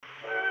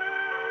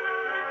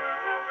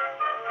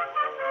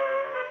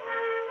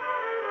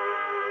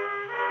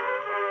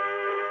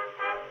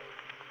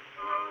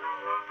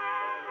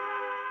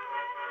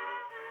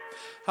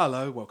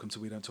Hello, welcome to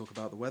We Don't Talk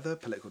About the Weather,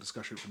 political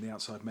discussion from the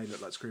outside may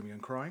look like screaming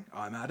and crying.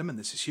 I'm Adam and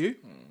this is Hugh.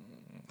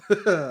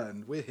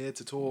 And we're here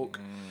to talk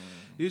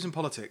news and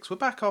politics. We're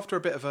back after a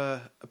bit of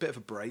a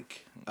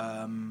break. We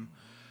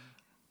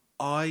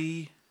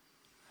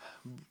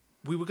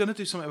were going to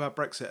do something about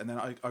Brexit and then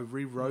I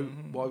rewrote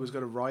what I was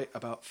going to write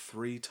about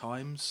 3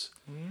 times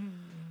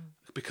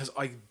because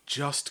I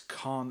just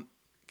can't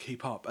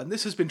keep up. And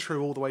this has been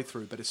true all the way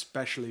through, but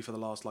especially for the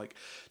last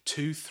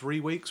 2-3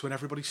 weeks when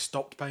everybody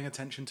stopped paying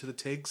attention to the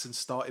TIGs and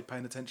started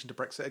paying attention to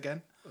Brexit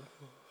again.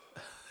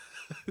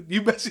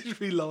 You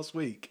messaged me last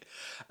week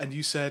and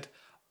you said,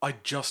 I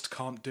just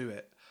can't do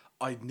it.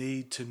 I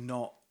need to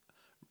not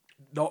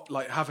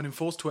have an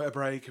enforced Twitter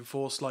break,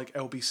 enforced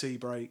LBC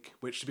break,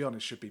 which to be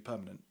honest should be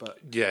permanent. But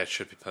yeah, it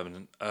should be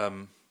permanent.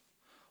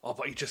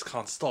 But you just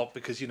can't stop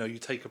because you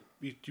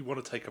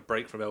want to take a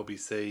break from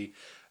LBC,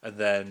 and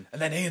then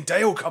Ian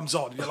Dale comes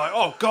on, and you're like,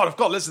 oh god, I've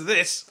got to listen to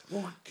this.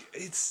 Well,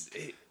 it's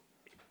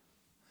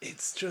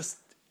just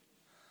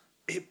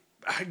it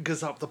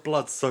angers up the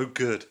blood so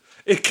good.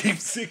 It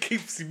keeps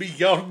me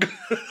young.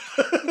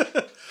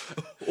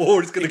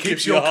 Or it's going to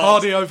keep your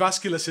heart.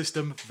 cardiovascular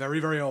system very,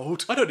 very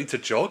old. I don't need to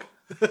jog.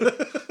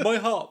 My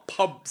heart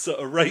pumps at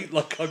a rate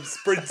like I'm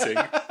sprinting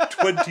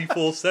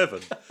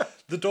 24/7.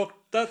 The doc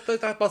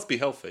that must be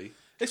healthy.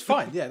 It's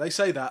fine. Yeah, they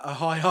say that a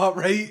high heart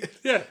rate.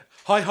 Yeah,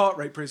 high heart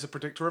rate is a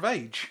predictor of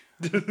age.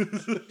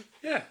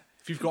 Yeah,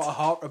 if you've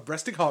got a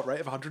resting heart rate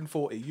of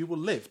 140, you will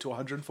live to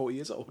 140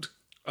 years old.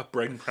 A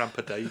brain cramp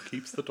a day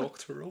keeps the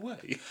doctor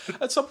away.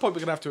 At some point,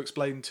 we're going to have to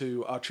explain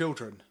to our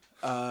children.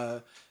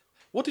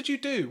 What did you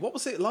do? What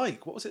was it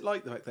like? What was it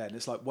like back then?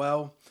 It's like,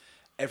 well,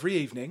 every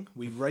evening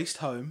we raced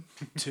home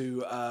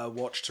to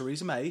watch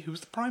Theresa May, who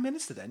was the Prime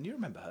Minister then. You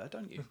remember her,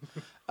 don't you?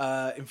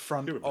 In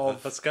front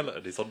of... Her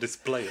skeleton is on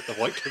display at the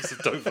White Cliffs of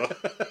Dover.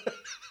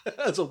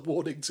 As a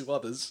warning to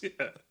others.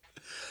 Yeah.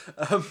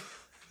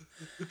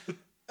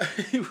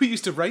 We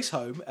used to race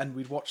home and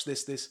we'd watch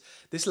this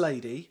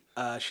lady.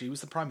 She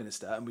was the Prime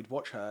Minister, and we'd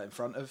watch her in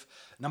front of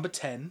number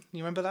 10. You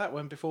remember that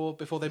when before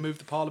they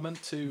moved the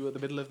Parliament to the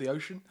middle of the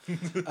ocean?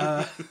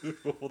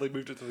 Before they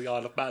moved it to the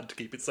Isle of Man to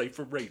keep it safe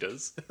from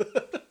raiders.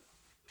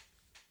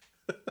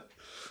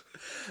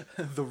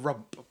 The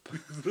rump.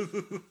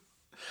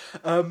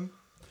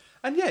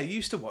 And yeah, you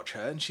used to watch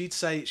her, and she'd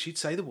say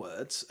the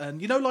words,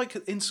 and like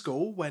in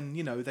school when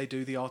they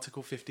do the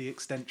Article 50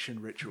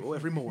 extension ritual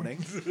every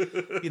morning.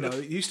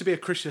 It used to be a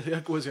Christian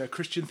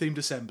themed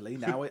assembly.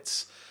 Now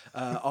it's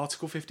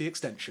Article 50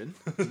 extension.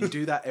 You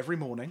do that every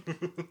morning.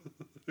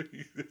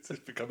 It's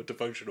become a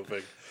devotional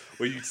thing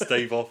where you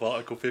stave off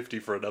Article 50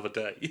 for another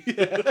day.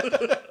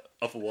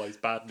 Otherwise,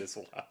 badness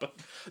will happen.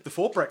 The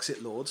 4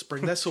 Brexit lords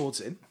bring their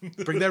swords in,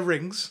 bring their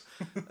rings,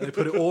 and they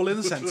put it all in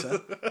the centre,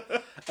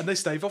 and they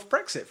stave off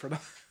Brexit for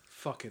another.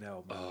 Fucking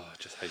hell, man! Oh, I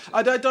just hate it.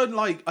 I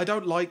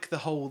don't like the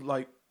whole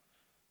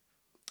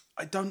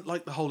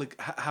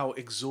how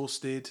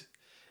exhausted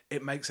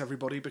it makes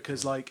everybody,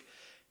 because it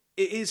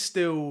is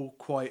still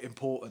quite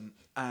important,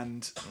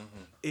 and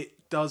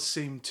it does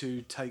seem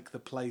to take the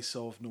place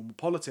of normal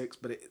politics,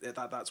 but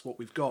that's what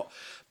we've got.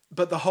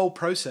 But the whole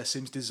process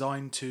seems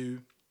designed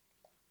to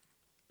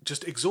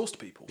just exhaust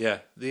people. Yeah,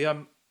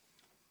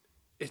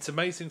 it's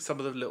amazing some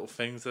of the little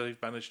things that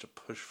they've managed to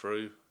push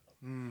through.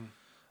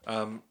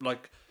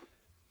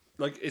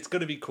 It's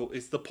going to be cool.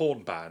 It's the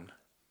porn ban,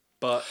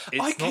 but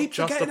it's not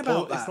just a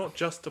porn. It's not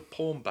just a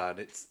porn ban.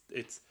 It's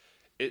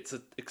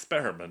an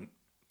experiment.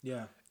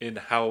 Yeah. In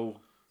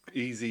how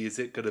easy is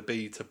it going to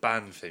be to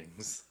ban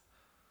things?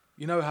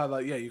 You know how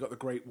you got the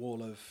Great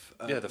Wall of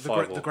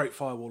the Great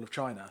Firewall of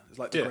China. It's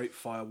like the Great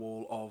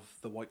Firewall of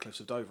the White Cliffs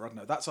of Dover. I don't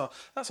know. That's our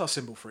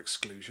symbol for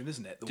exclusion,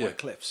 isn't it? The White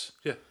Cliffs.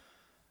 Yeah.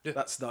 Yeah.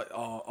 That's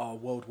our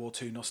World War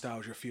II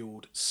nostalgia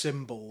fueled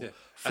symbol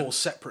for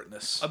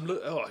separateness.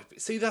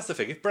 See, that's the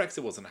thing. If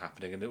Brexit wasn't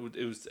happening and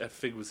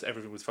everything was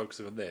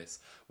focusing on this,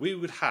 we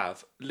would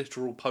have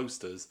literal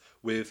posters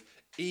with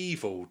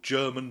evil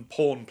German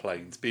porn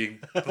planes being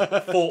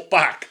fought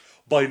back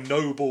by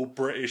noble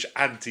British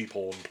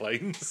anti-porn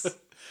planes.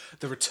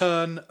 The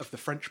return of the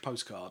French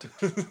postcard.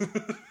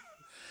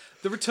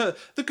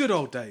 The good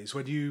old days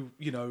when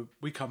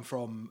we come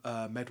from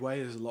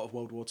Medway. There's a lot of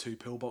World War II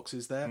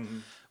pillboxes there. Mm-hmm.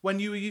 When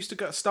you used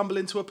to stumble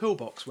into a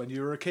pillbox when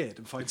you were a kid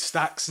and find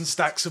stacks and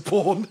stacks of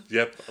porn.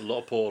 Yep, a lot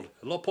of porn,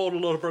 a lot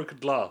of broken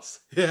glass.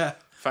 Yeah,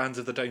 fans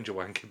of the Danger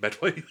Wank in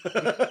Medway.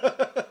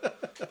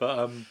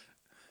 But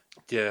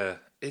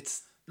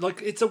it's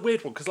a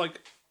weird one because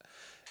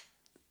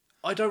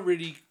I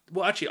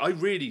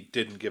really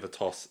didn't give a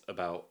toss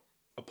about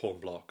a porn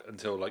block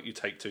until you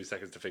take 2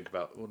 seconds to think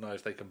about, well, no,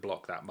 if they can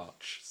block that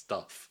much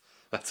stuff,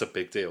 that's a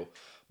big deal.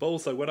 But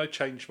also, when I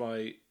changed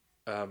my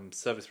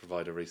service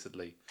provider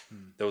recently,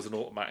 there was an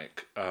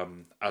automatic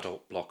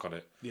adult block on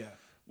it,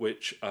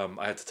 which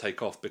I had to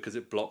take off because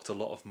it blocked a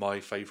lot of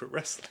my favourite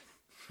wrestling.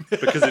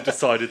 Because it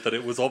decided that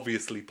it was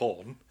obviously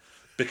porn.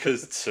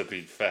 Because, to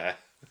be fair,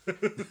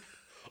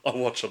 I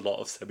watch a lot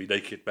of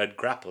semi-naked men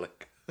grappling.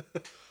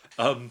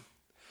 And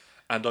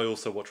I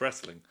also watch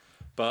wrestling.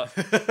 But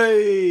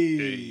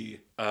hey.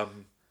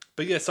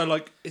 But yeah, so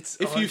like it's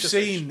If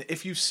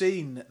you've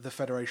seen the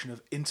Federation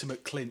of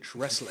Intimate Clinch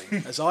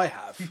Wrestling, as I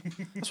have,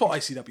 that's what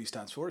ICW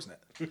stands for, isn't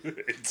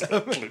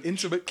it?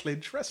 Intimate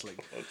Clinch Wrestling.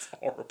 That's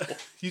horrible.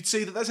 You'd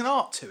see that there's an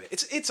art to it.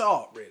 It's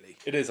art, really.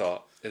 It is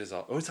art. It is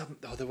art.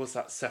 There was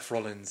that Seth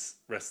Rollins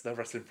that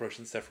wrestling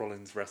promotion. Seth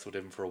Rollins wrestled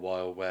in for a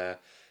while, where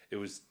it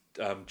was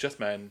just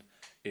men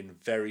in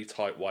very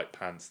tight white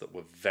pants that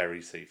were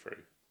very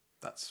see-through.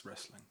 That's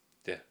wrestling.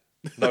 Yeah.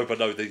 No,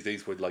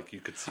 these were like you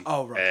could see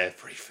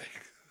everything.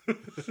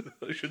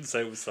 I shouldn't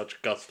say it was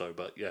such gusto,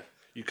 but yeah,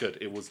 you could.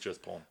 It was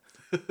just porn.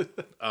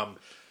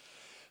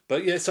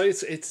 But yeah, so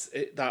it's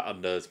that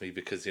unnerves me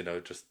because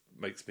it just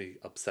makes me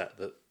upset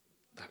that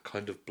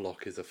kind of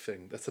block is a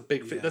thing. That's a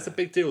big thing. That's a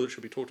big deal that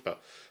should be talked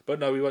about. But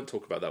no, we won't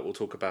talk about that. We'll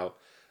talk about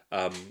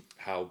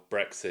how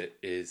Brexit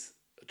is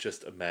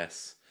just a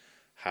mess.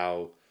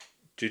 How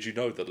did you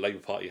know that the Labour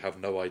Party have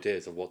no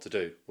ideas of what to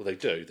do? Well, they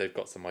do. They've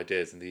got some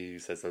ideas, and the EU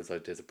says those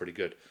ideas are pretty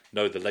good.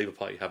 No, the Labour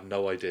Party have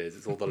no ideas.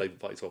 It's all the Labour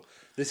Party's fault.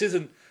 This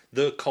isn't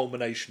the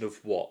culmination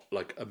of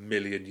like a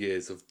million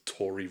years of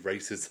Tory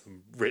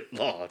racism writ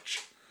large.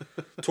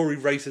 Tory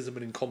racism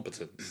and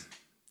incompetence.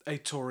 A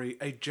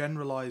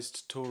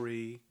generalised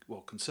Tory,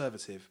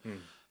 conservative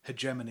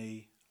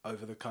hegemony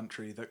over the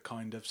country that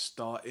kind of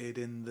started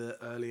in the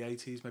early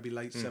 80s, maybe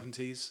late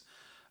 70s.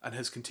 And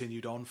has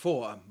continued on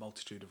for a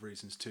multitude of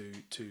reasons to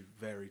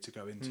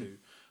go into,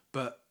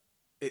 but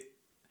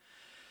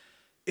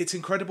it's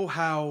incredible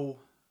how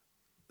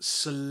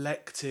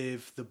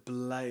selective the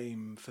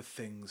blame for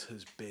things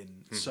has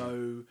been. Mm-hmm.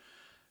 So,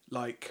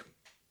 like,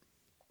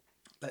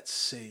 let's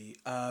see.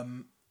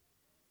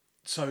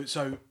 So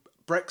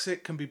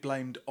Brexit can be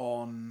blamed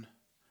on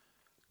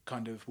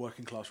kind of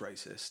working class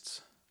racists.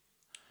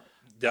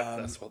 Yeah,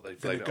 that's what they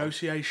blame. The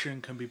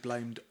negotiation can be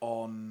blamed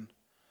on,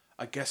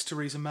 I guess,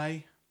 Theresa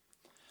May.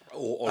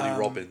 Or Ollie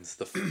Robbins,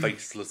 the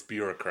faceless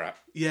bureaucrat.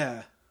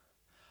 Yeah.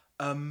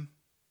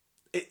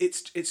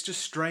 It's just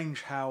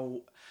strange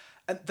how...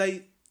 And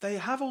they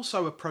have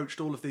also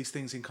approached all of these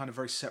things in kind of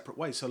very separate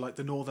ways. So like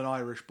the Northern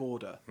Irish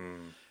border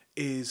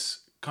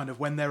is kind of,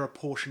 when they're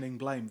apportioning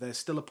blame, they're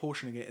still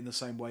apportioning it in the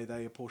same way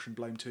they apportion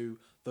blame to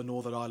the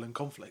Northern Ireland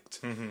conflict,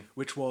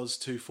 which was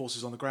to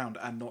forces on the ground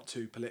and not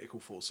to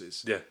political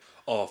forces. Yeah.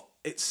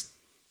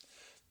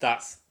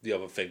 That's the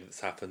other thing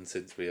that's happened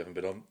since we haven't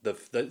been on.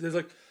 There's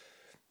like...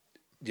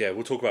 Yeah,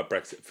 we'll talk about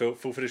Brexit.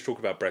 We'll finish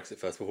talking about Brexit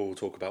first before we'll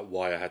talk about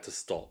why I had to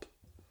stop.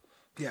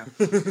 Yeah.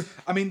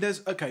 I mean,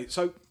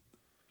 so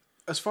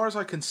as far as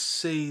I can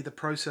see the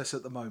process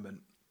at the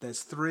moment,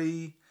 there's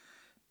 3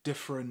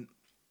 different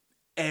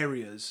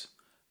areas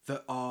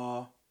that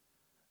are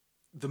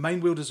the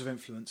main wielders of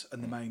influence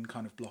and the main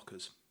kind of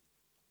blockers.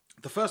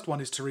 The first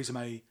one is Theresa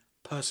May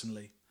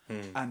personally,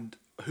 and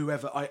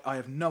whoever, I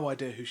have no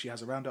idea who she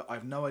has around her. I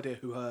have no idea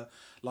who her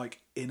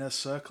inner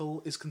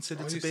circle is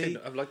considered to be.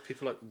 I've like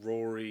people like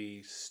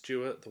Rory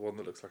Stewart, the one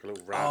that looks like a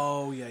little rat.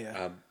 Oh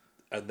yeah.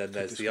 And then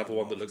there's the other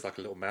one that looks like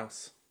a little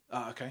mouse.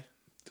 Okay.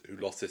 Who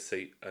lost his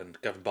seat,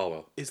 and Gavin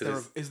Barwell. Is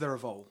there a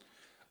vole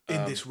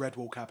in this Red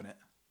Wall cabinet?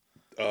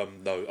 No.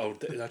 Oh,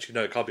 actually,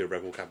 no. It can't be a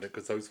Red Wall cabinet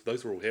because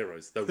those are all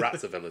heroes. The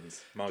rats are villains.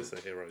 Mice are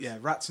heroes. Yeah,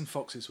 rats and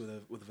foxes were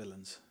the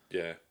villains.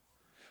 Yeah.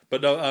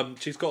 But no,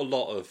 she's got a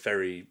lot of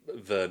very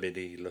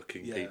vermin-y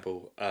looking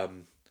people.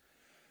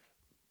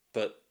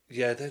 But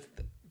yeah,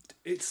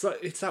 it's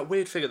that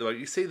weird thing at the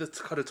moment. You see the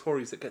kind of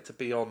Tories that get to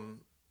be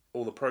on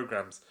all the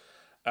programmes,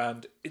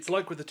 and it's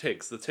like with the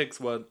Tigs. The Tigs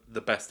weren't the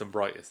best and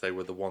brightest. They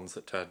were the ones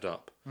that turned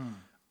up.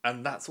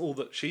 And that's all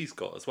that she's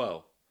got as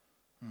well.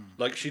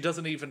 Like, she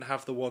doesn't even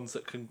have the ones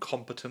that can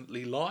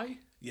competently lie.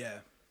 Yeah.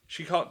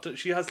 She can't.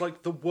 She has,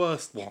 the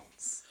worst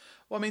ones.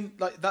 Well, I mean,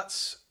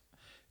 that's...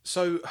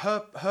 So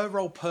her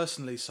role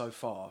personally so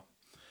far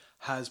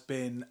has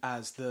been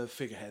as the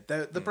figurehead.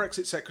 The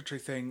Brexit secretary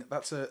thing,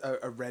 that's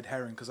a red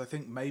herring, because I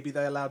think maybe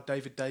they allowed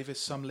David Davis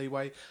some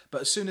leeway.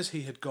 But as soon as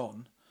he had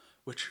gone,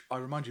 which I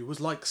remind you was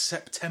like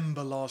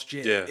September last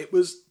year, it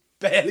was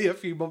barely a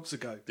few months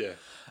ago. Yeah.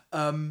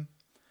 And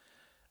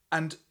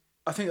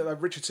I think that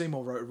Richard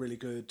Seymour wrote a really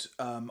good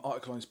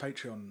article on his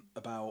Patreon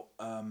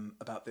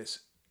about this.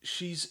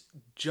 She's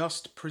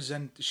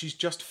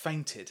just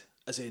fainted.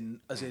 As in,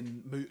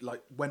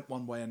 went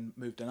one way and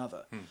moved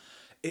another.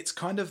 It's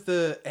kind of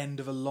the end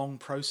of a long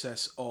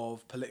process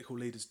of political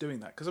leaders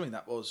doing that. Because, I mean,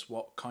 that was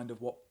what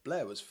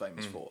Blair was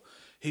famous for.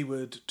 He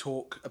would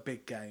talk a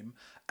big game,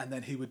 and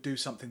then he would do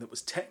something that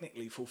was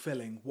technically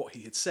fulfilling what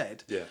he had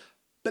said,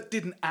 but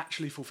didn't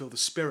actually fulfill the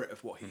spirit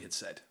of what he had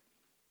said.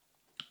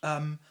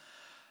 And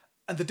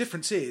the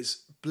difference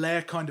is,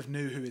 Blair kind of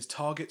knew who his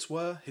targets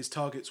were. His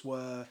targets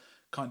were...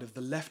 kind of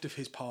the left of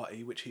his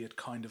party, which he had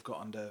kind of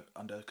got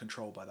under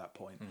control by that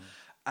point.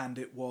 And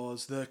it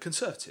was the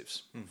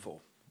Conservatives, for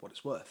what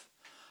it's worth.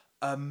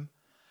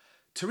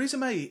 Theresa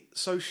May,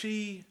 so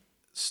she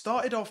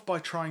started off by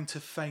trying to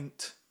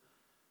feint...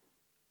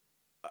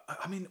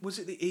 I mean, was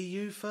it the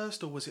EU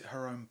first, or was it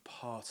her own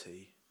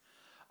party?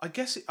 I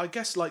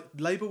guess like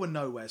Labour were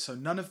nowhere, so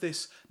none of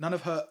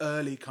her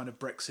early kind of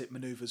Brexit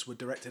manoeuvres were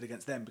directed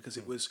against them because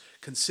it was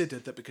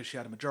considered that because she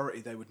had a majority,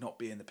 they would not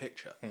be in the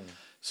picture.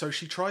 So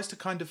she tries to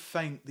kind of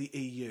feint the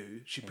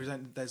EU. She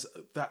presented there's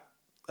that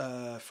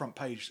front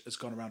page has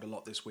gone around a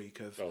lot this week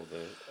of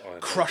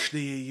crush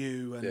the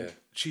EU, and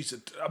she's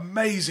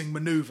amazing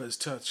manoeuvres.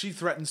 She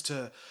threatens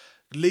to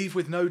leave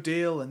with no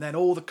deal, and then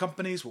all the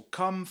companies will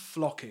come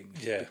flocking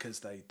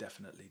because they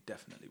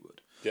definitely would.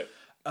 Yep.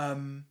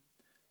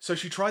 So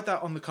she tried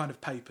that on the kind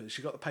of papers.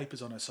 She got the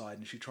papers on her side,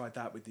 and she tried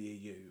that with the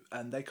EU,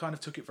 and they kind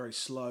of took it very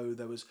slow.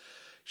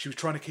 She was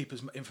trying to keep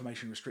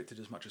information restricted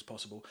as much as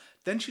possible.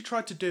 Then she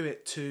tried to do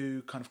it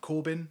to kind of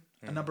Corbyn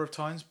a number of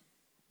times,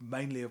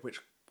 mainly of which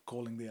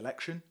calling the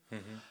election.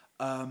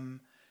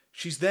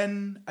 She's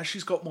then, as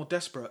she's got more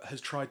desperate,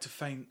 has tried to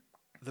feint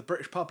the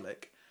British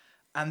public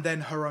and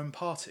then her own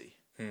party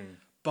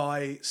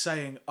by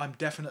saying, I'm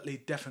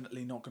definitely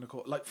not going to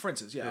call... Like, for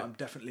instance, I'm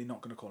definitely not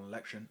going to call an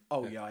election.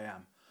 Oh, yeah, I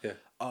am. Yeah.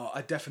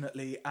 I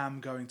definitely am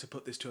going to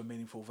put this to a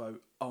meaningful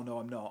vote. Oh, no,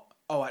 I'm not.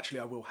 Oh,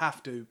 actually, I will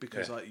have to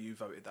because you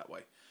voted that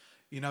way.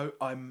 You know,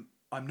 I'm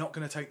not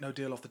going to take no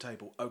deal off the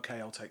table. Okay,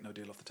 I'll take no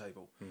deal off the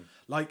table.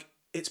 Like,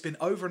 it's been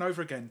over and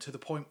over again to the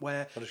point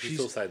where... But she's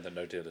still saying that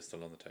no deal is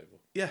still on the table.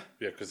 Yeah.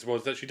 Yeah, because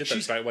she did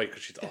that straight away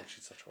because she's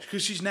such a...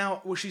 Because she's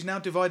now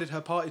divided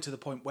her party to the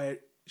point where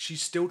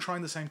she's still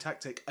trying the same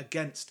tactic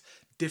against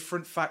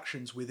different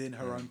factions within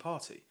her own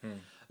party.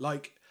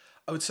 Like,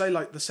 I would say,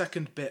 like, the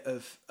second bit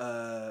of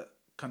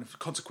kind of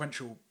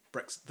consequential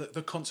Brexit,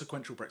 the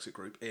consequential Brexit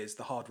group is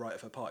the hard right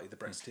of her party, the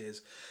Brexiteers,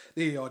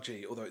 the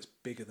ERG, although it's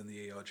bigger than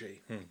the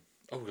ERG.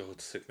 Oh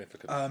god,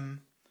 significant.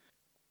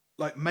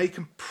 Like May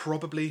could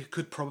probably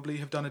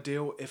have done a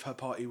deal if her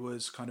party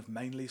was kind of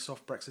mainly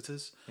soft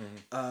Brexiters.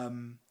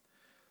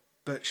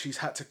 But she's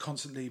had to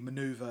constantly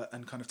manoeuvre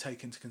and kind of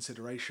take into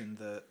consideration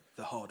the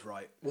hard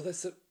right. Well,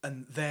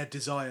 and their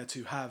desire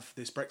to have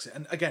this Brexit.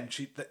 And again,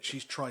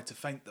 she's tried to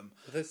feint them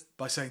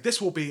by saying this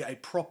will be a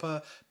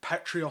proper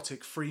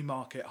patriotic free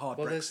market hard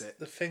Brexit.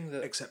 The thing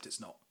that, except it's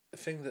not. The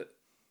thing that,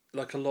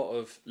 like, a lot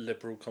of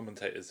liberal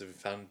commentators have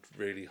found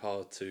really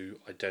hard to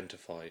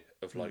identify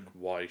of like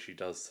why she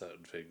does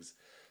certain things.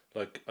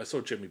 Like, I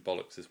saw Jimmy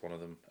Bollocks is one of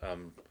them.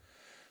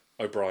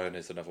 O'Brien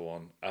is another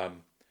one.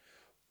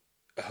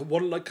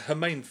 Her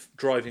main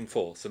driving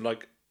force, and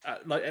like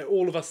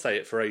all of us say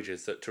it for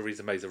ages, that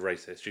Theresa May's a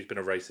racist. She's been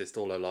a racist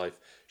all her life.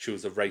 She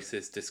was a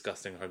racist,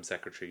 disgusting Home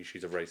Secretary.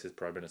 She's a racist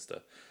Prime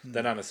Minister.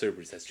 Then Anna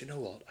Soubry says, "Do you know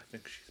what? I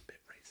think she's a bit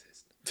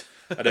racist,"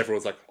 and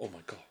everyone's like, "Oh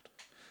my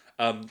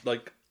god!"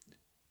 Like,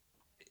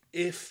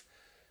 if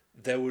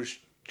there was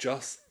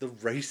just the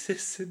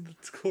racists in the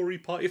Tory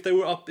party, if they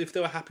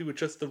were happy with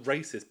just the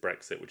racist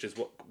Brexit, which is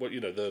what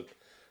you know,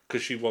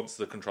 because she wants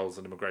the controls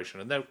on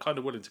immigration, and they're kind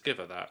of willing to give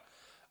her that.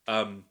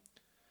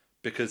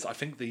 Because I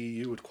think the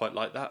EU would quite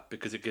like that,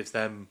 because it gives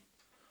them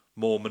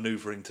more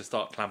manoeuvring to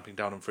start clamping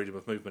down on freedom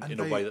of movement in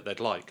a way that they'd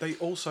like. They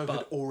also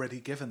had already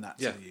given that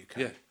to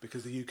the UK,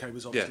 because the UK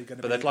was obviously going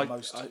to be the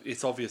most...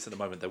 It's obvious at the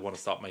moment they want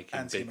to start making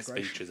big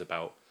speeches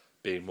about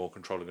being more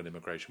controlling on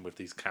immigration with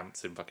these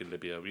camps in fucking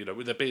Libya. You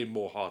know, they're being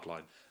more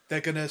hardline.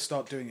 They're going to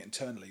start doing it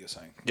internally, you're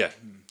saying? Yeah.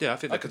 Yeah, I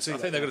think they're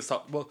going to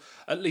start, well,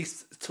 at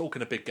least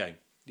talking a big game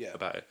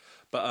about it.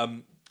 But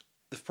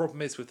the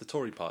problem is with the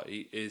Tory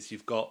party is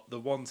you've got the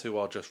ones who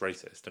are just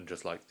racist and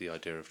just like the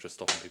idea of just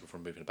stopping people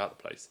from moving about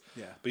the place.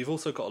 Yeah. But you've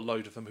also got a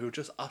load of them who are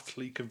just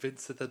utterly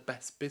convinced they're the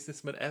best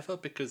businessmen ever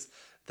because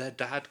their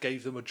dad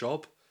gave them a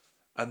job,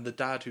 and the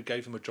dad who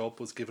gave them a job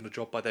was given a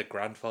job by their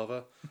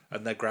grandfather,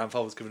 and their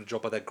grandfather was given a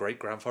job by their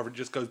great-grandfather. It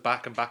just goes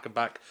back and back and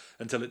back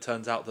until it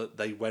turns out that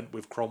they went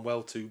with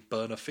Cromwell to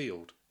burn a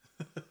field.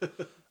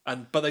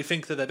 But they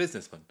think that they're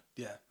businessmen.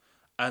 Yeah.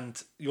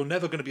 And you're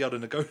never going to be able to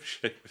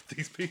negotiate with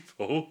these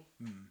people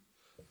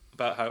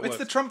about how it works. It's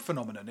the Trump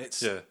phenomenon.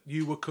 It's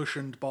you were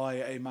cushioned by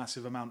a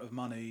massive amount of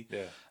money,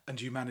 and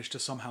you managed to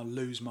somehow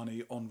lose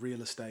money on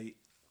real estate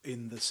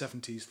in the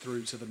 70s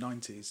through to the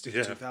 90s to the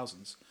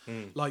 2000s.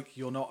 Like,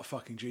 you're not a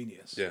fucking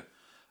genius. Yeah.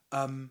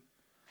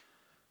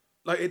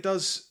 Like, it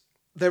does...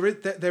 There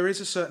is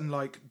a certain,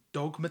 like,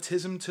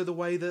 dogmatism to the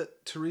way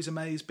that Theresa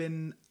May's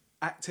been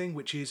acting,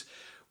 which is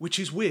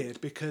weird,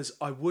 because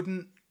I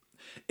wouldn't...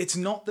 It's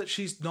not that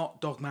she's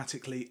not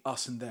dogmatically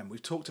us and them.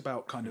 We've talked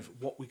about kind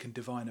of what we can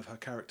divine of her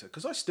character,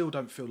 because I still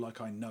don't feel like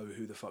I know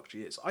who the fuck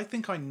she is. I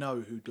think I know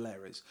who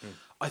Blair is.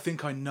 I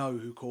think I know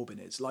who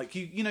Corbyn is. Like,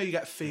 you know, you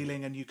get a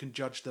feeling and you can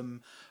judge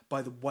them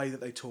by the way that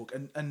they talk.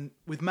 And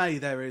with May,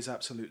 there is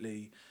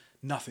absolutely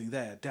nothing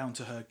there, down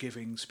to her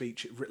giving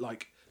speech,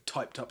 like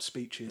typed up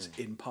speeches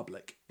in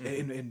public,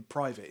 in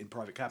private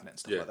cabinet and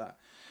stuff like that.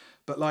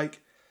 But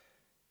like,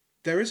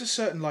 there is a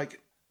certain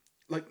like.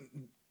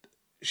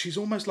 She's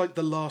almost like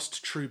the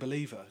last true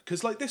believer,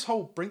 because like this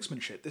whole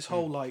brinksmanship, this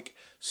whole like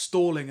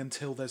stalling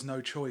until there's no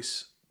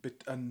choice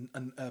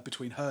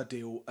between her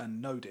deal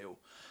and no deal,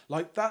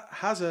 like that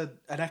has an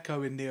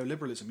echo in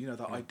neoliberalism. You know,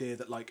 that idea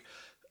that like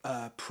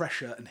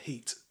pressure and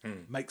heat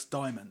makes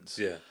diamonds.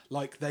 Yeah,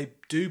 like they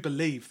do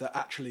believe that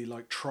actually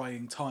like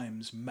trying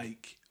times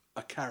make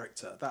a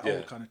character, that Yeah.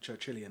 old kind of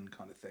Churchillian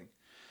kind of thing.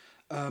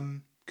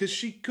 Because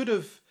she could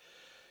have,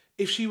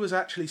 if she was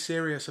actually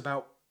serious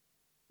about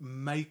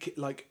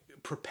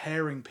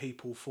preparing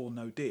people for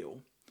No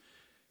Deal,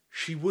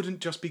 she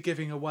wouldn't just be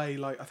giving away,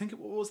 like, I think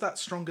what was that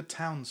Stronger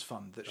Towns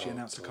fund that she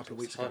announced a couple of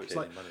weeks ago? It's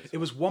like, it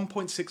was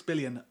 1.6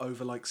 billion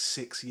over like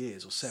 6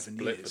 years or 7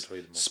 Split years.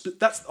 between them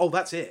all.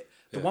 That's it.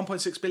 The Yeah.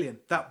 1.6 billion,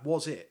 that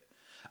was it.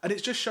 And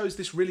it just shows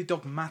this really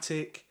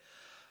dogmatic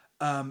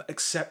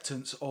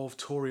acceptance of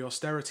Tory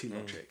austerity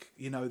logic.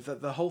 You know,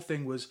 the whole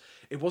thing was,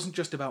 it wasn't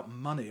just about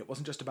money. It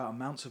wasn't just about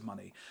amounts of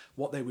money.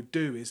 What they would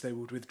do is they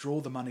would withdraw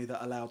the money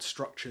that allowed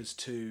structures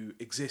to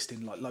exist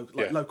in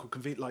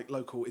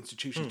local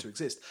institutions to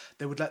exist.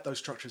 They would let those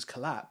structures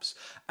collapse,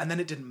 and then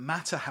it didn't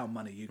matter how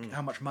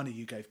much money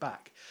you gave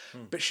back.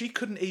 But she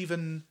couldn't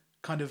even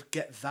kind of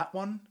get that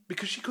one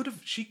because she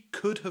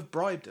could have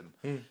bribed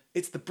him.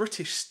 It's the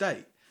British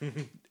state.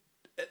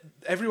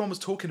 Everyone was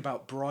talking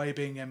about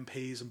bribing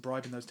MPs and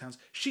bribing those towns.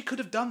 She could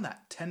have done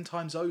that 10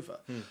 times over.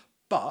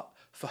 But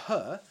for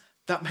her,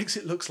 that makes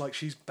it look like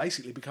she's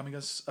basically becoming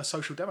a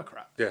social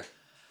democrat. Yeah.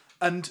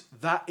 And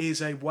that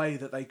is a way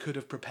that they could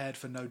have prepared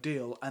for No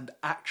Deal and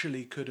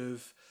actually could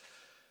have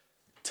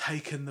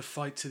taken the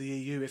fight to the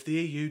EU. If the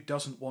EU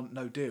doesn't want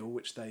No Deal,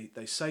 which they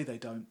say they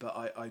don't, but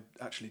I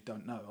actually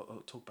don't know.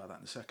 I'll talk about that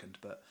in a second.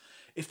 But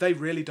if they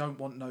really don't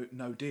want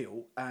no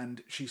deal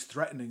and she's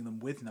threatening them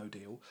with No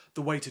Deal,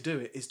 the way to do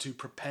it is to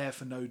prepare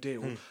for No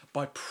Deal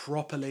by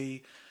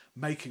properly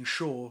making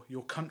sure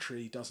your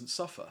country doesn't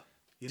suffer.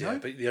 You know? Yeah,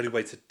 but the only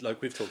way to,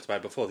 like we've talked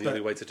about before,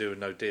 only way to do a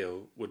No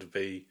Deal would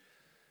be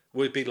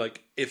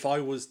like, if I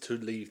was to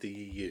leave the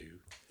EU,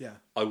 Yeah.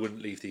 I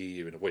wouldn't leave the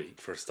EU in a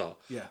week for a start.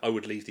 Yeah. I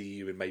would leave the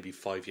EU in maybe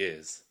 5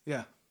 years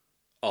Yeah.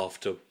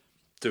 after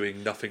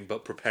doing nothing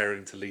but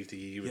preparing to leave the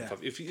EU in Yeah.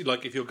 5 years.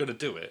 If you're going to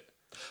do it.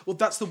 Well,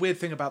 that's the weird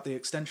thing about the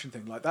extension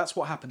thing. Like, that's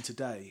what happened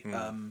today.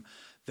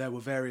 There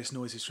were various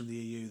noises from the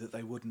EU that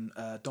they wouldn't...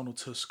 Donald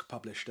Tusk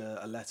published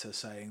a letter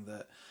saying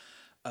that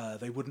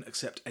they wouldn't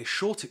accept a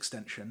short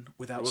extension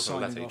without It wasn't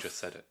a signing letter, off... he just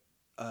said it.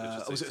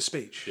 Was it a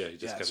speech? Yeah, he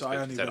just gave so a I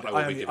speech. only He said, read it.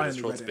 I will be I giving a only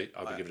short read speech. it.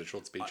 I'll be giving a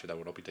short speech and I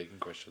will not be taking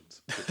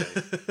questions. Good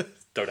day.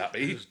 Don't at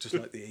me. Just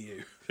like the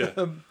EU.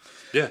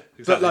 Yeah,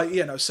 exactly. But, like,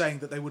 you know, saying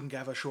that they wouldn't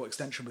have a short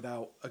extension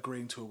without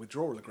agreeing to a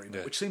withdrawal agreement,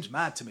 Yeah. which seems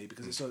mad to me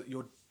because it's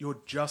you're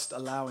just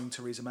allowing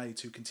Theresa May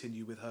to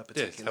continue with her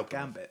particular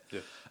gambit. Yeah.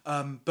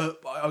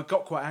 But I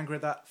got quite angry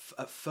at that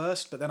at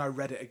first, but then I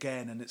read it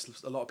again, and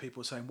it's a lot of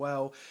people saying,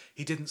 well,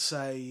 he didn't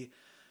say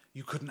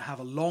you couldn't have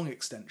a long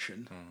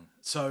extension,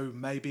 so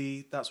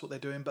maybe that's what they're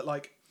doing. But,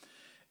 like,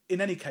 in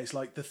any case,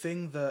 like, the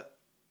thing that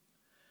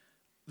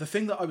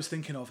I was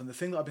thinking of, and the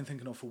thing that I've been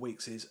thinking of for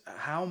weeks, is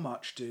how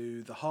much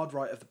do the hard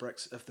right of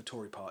the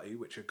Tory party,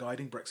 which are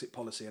guiding Brexit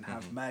policy and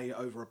have May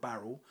over a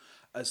barrel,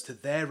 as to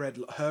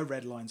her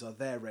red lines are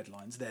their red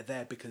lines. They're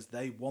there because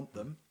they want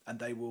them, and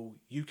they will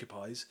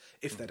UKIPise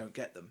if they don't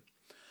get them.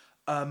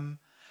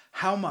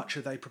 How much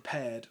are they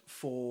prepared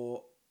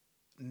for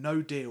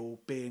No Deal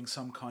being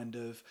some kind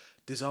of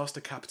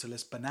disaster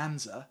capitalist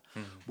bonanza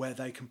where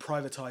they can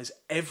privatise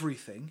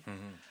everything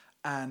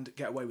and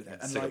get away with it?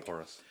 And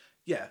Singaporeans.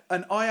 Yeah,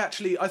 and I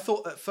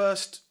thought at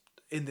first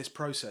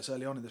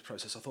early on in this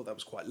process, I thought that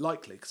was quite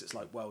likely because it's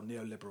like, well,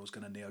 neoliberal's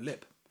going to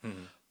neolib.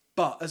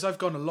 But as I've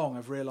gone along,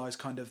 I've realised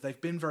kind of they've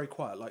been very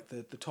quiet. Like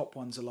the top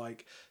ones are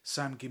like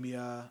Sam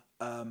Gimia,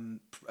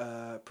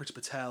 Priti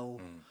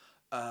Patel,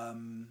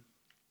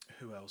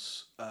 who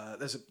else?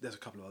 There's a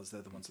couple of others.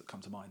 They're the ones that come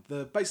to mind.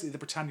 Basically the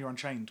Britannia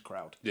Unchained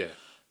crowd. Yeah.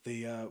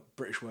 The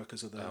British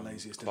workers are the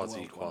laziest in the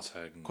world.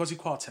 Kwasi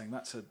Kwarteng.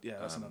 That's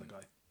another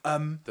guy.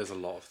 There's a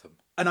lot of them.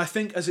 And I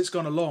think as it's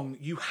gone along,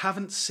 you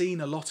haven't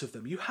seen a lot of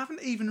them. You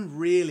haven't even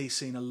really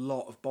seen a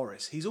lot of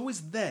Boris. He's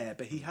always there,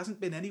 but he hasn't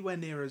been anywhere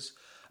near as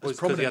Well, it's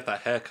because he had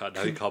that haircut.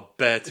 Now he can't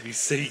bear to be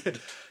seen.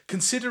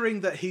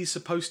 Considering that he's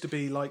supposed to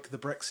be like the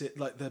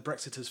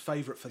Brexiters'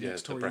 favourite for the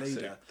next Tory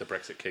leader, the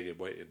Brexit king in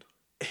waiting.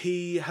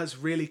 He has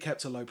really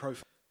kept a low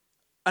profile.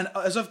 And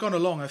as I've gone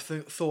along, I've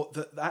thought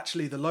that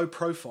actually the low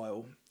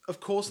profile, of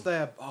course,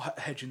 they're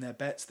hedging their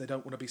bets. They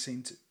don't want to be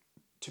seen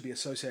to be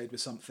associated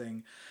with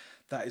something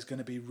that is going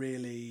to be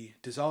really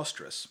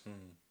disastrous.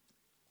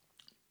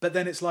 But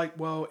then it's like,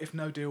 well, if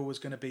No Deal was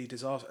going to be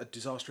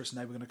disastrous and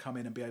they were going to come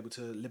in and be able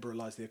to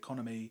liberalise the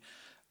economy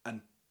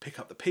and pick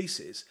up the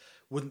pieces,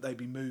 wouldn't they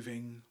be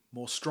moving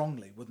more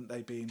strongly? Wouldn't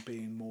they be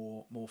being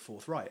more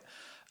forthright?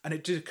 And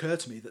it did occur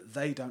to me that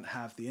they don't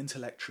have the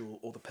intellectual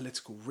or the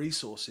political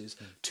resources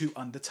to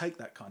undertake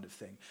that kind of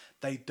thing.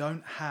 They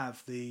don't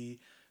have the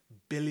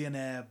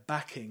billionaire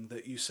backing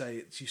that you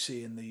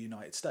see in the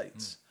United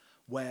States,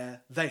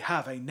 where they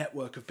have a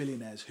network of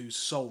billionaires whose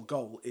sole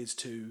goal is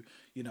to,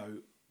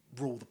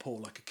 rule the poor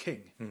like a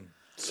king.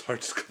 Sorry,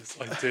 just got this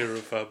idea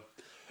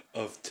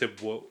of Tim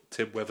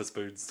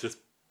Weatherspoon's just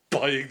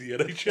buying the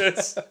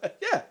NHS.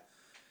 Yeah,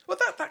 well,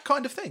 that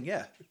kind of thing.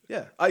 Yeah.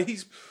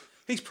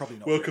 He's probably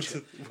not rich.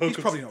 He's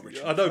probably not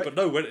rich. I know, but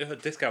no, at a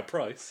discount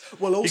price.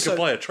 Well, also, he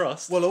could buy a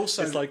trust. Well,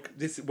 also, it's like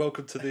this.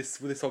 Welcome to this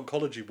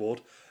oncology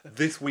ward.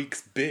 This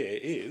week's beer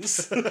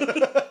is.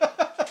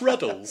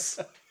 Ruddles.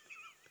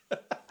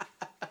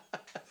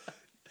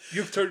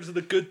 You've turned to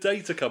the good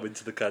day to come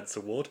into the cancer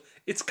ward.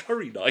 It's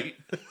curry night.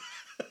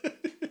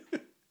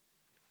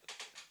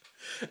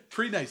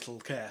 Prenatal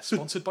care,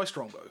 sponsored by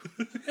Strongbow.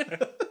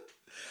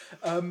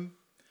 And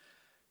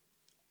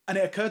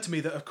it occurred to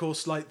me that, of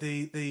course, like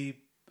the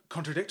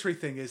contradictory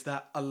thing is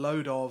that a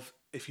load of,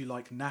 if you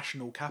like,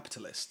 national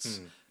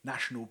capitalists,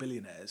 national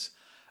billionaires,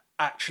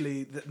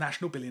 actually, the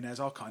national billionaires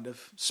are kind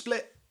of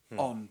split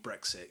on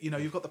Brexit. You know,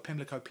 you've got the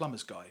Pimlico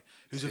Plumbers guy,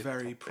 who's a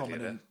very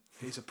prominent.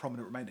 He's a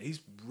prominent Remainer. He's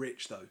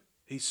rich though.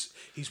 He's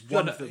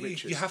one of the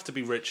richest. You have to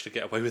be rich to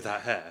get away with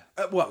that hair.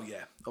 Well,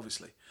 yeah,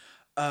 obviously.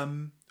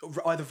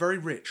 Either very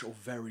rich or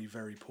very,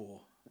 very poor.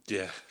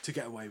 Yeah. To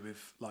get away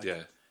with, like...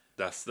 Yeah.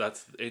 That's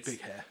it's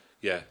big hair.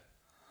 Yeah.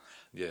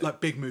 Yeah.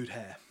 Like big mood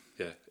hair.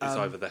 Yeah. It's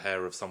either the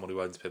hair of someone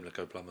who owns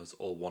Pimlico Plumbers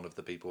or one of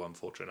the people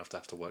unfortunate enough to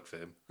have to work for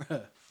him.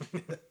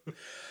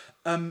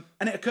 And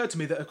it occurred to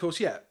me that, of course,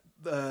 yeah,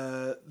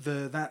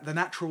 the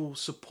natural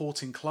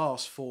supporting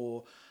class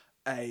for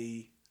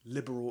a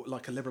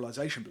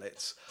liberalisation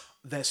blitz,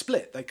 they're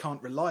split. They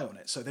can't rely on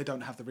it, so they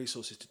don't have the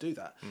resources to do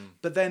that.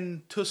 But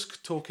then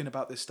Tusk talking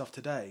about this stuff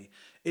today,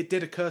 it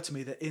did occur to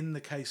me that in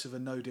the case of a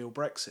no-deal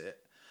Brexit,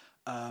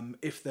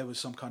 if there was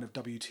some kind of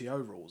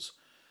WTO rules,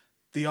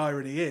 the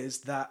irony is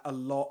that a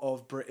lot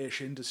of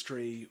British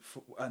industry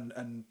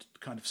and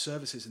kind of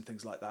services and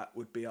things like that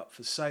would be up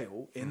for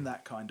sale in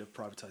that kind of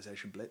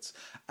privatisation blitz,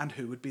 and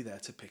who would be there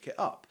to pick it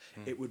up?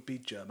 It would be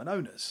German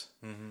owners.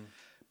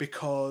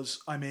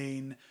 Because, I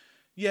mean...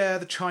 Yeah,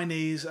 the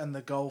Chinese and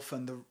the Gulf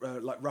and the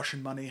like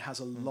Russian money has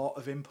a lot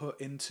of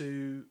input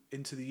into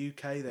the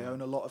UK. They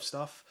own a lot of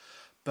stuff,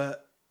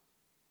 but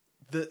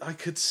I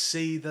could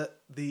see that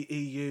the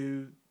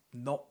EU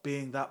not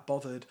being that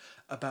bothered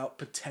about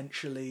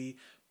potentially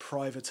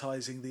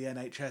privatising the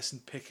NHS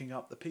and picking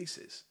up the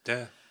pieces.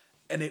 Yeah,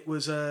 and it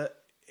was a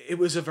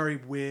very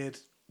weird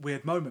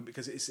moment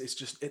because it's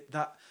just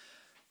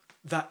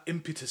that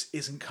impetus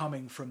isn't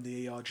coming from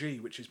the ERG,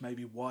 which is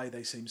maybe why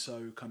they seem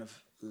so kind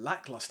of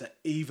lackluster,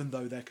 even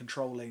though they're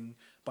controlling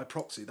by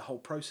proxy the whole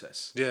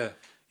process. Yeah.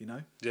 You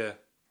know? Yeah.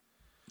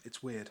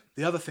 It's weird.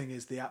 The other thing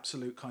is the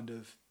absolute kind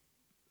of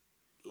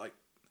like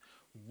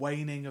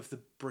waning of the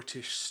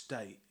British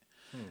state.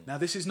 Now,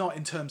 this is not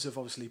in terms of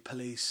obviously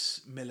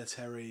police,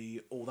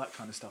 military, all that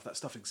kind of stuff. That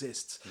stuff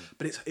exists,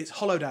 but it's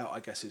hollowed out, I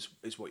guess,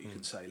 is what you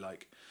can say.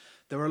 Like,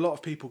 there are a lot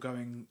of people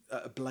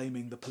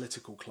blaming the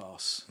political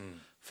class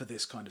for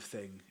this kind of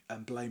thing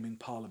and blaming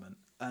Parliament.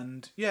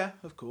 And yeah,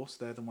 of course,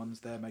 they're the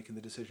ones there making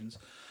the decisions,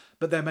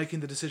 but they're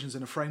making the decisions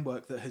in a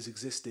framework that has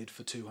existed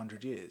for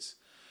 200 years.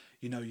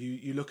 You know,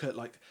 you look at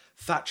like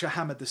Thatcher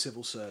hammered the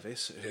civil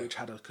service, which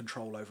had a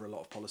control over a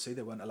lot of policy.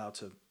 They weren't allowed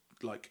to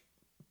like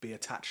be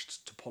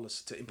attached to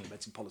policy, to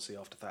implementing policy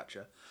after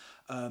Thatcher.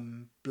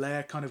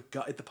 Blair kind of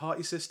gutted the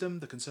party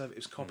system. The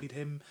Conservatives copied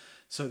him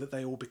so that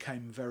they all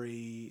became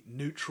very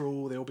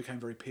neutral. They all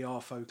became very PR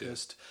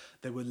focused.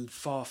 They were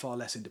far, far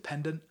less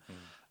independent.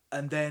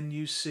 And then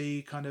you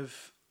see kind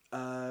of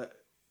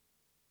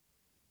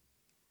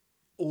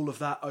all of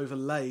that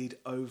overlaid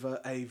over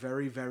a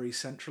very, very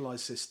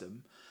centralised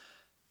system,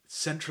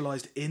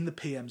 centralised in the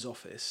PM's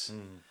office,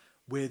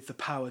 with the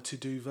power to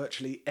do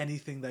virtually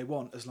anything they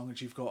want as long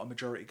as you've got a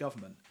majority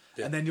government.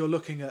 Yeah. And then you're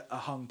looking at a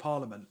hung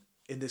parliament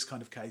in this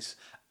kind of case,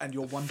 and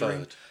you're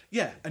wondering...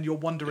 and you're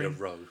wondering... In a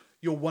row.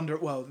 You're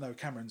wondering... Well, no,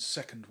 Cameron's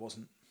second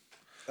wasn't.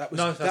 That was,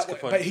 no, that's a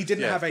good point. But he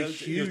didn't have a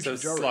huge majority.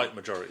 majority. Slight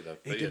majority, though.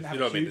 He didn't have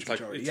a huge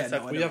majority.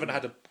 We haven't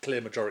had a clear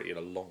majority in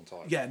a long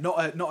time. Yeah,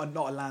 not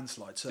a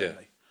landslide,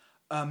 certainly.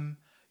 Yeah.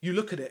 You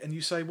look at it and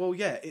you say, well,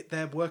 yeah,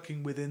 they're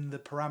working within the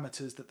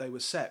parameters that they were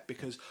set,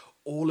 because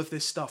all of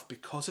this stuff,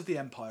 because of the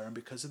empire and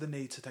because of the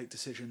need to take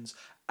decisions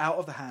out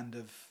of the hand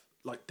of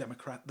like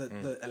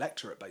the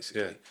electorate,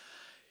 basically,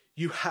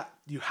 you had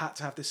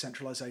to have this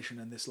centralisation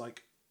and this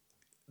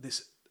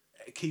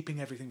keeping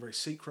everything very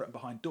secret and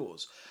behind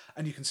doors.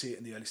 And you can see it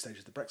in the early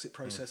stages of the Brexit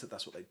process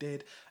that's what they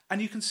did,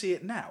 and you can see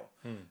it now.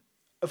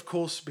 Of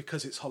course,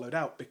 because it's hollowed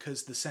out,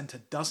 because the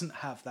centre doesn't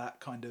have that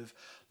kind of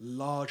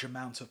large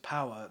amount of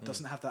power,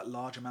 doesn't have that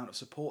large amount of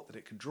support that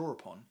it can draw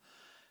upon,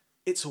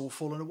 it's all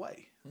fallen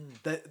away.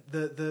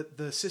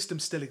 The system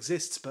still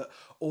exists, but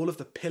all of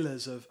the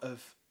pillars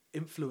of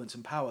influence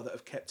and power that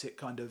have kept it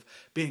kind of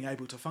being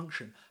able to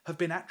function have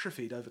been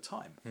atrophied over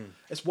time.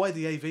 It's why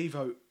the AV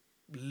vote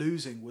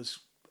losing was,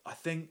 I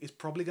think, is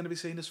probably going to be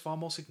seen as far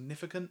more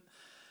significant.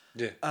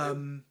 Yeah.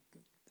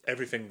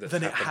 Everything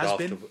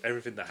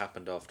that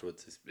happened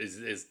afterwards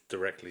is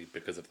directly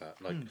because of that.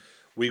 Like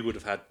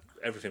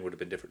everything would have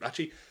been different.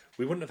 Actually,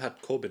 we wouldn't have had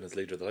Corbyn as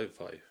leader of the Labour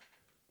Party.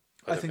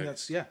 I think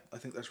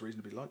that's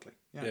reasonably likely.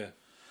 Yeah.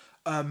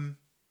 And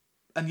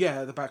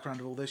the background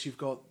of all this, you've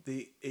got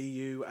the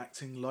EU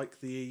acting like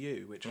the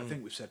EU, which I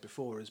think we've said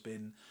before has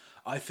been.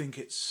 I think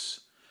it's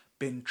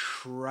been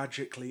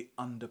tragically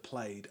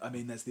underplayed. I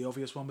mean, there's the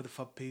obvious one with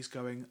the FUBPs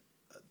going,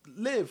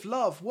 live,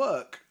 love,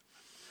 work.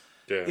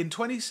 Yeah. In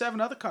 27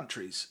 other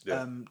countries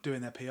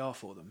doing their PR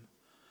for them.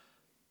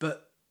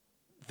 But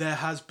there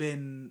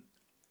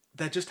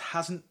just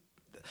hasn't...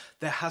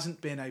 there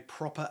hasn't been a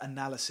proper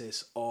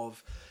analysis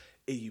of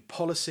EU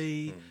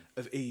policy,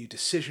 of EU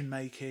decision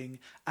making,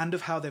 and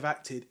of how they've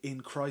acted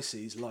in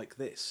crises like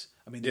this.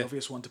 I mean, the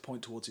obvious one to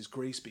point towards is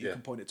Greece, but you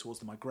can point it towards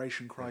the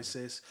migration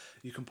crisis.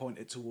 You can point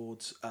it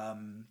towards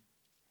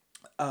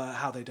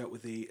how they dealt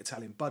with the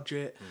Italian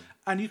budget,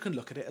 and you can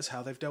look at it as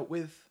how they've dealt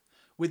with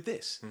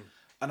this.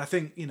 And I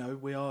think, you know,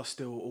 we are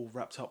still all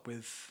wrapped up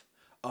with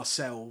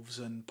ourselves,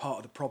 and part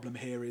of the problem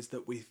here is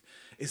that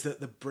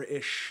the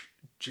British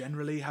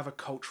generally have a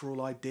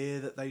cultural idea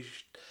that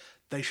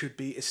they should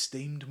be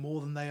esteemed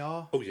more than they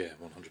are. Oh yeah,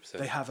 100%.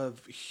 They have a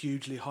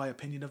hugely high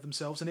opinion of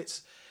themselves, and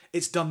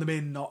it's done them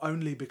in not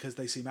only because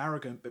they seem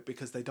arrogant, but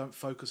because they don't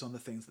focus on the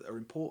things that are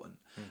important.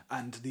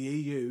 And the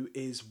EU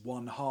is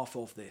one half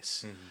of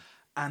this,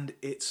 and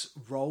its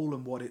role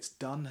and what it's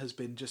done has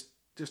been just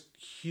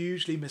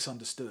hugely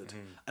misunderstood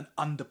and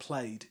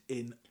underplayed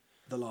in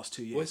the last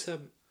 2 years. Well,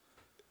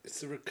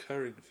 it's a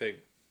recurring thing.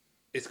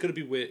 It's going to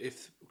be weird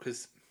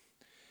because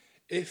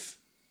if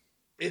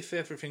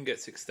everything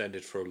gets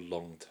extended for a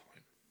long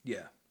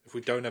time, if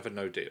we don't have a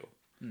no deal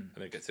and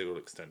it gets all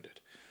extended,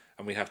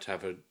 and we have to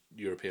have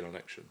European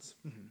elections,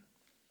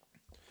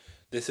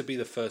 this would be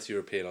the first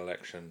European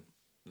election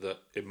that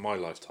in my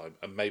lifetime,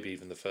 and maybe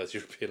even the first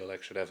European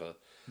election ever,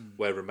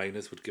 where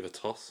Remainers would give a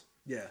toss.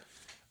 Yeah.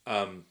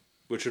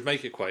 Which would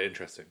make it quite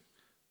interesting.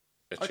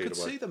 I could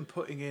see them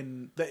putting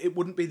in that it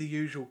wouldn't be the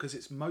usual, because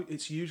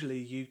it's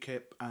usually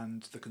UKIP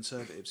and the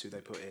Conservatives who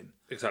they put in.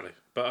 Exactly,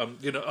 but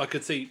you know, I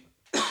could see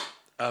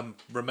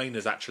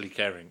Remainers actually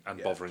caring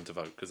and bothering to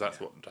vote, because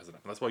that's what doesn't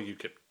happen. That's why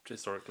UKIP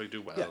historically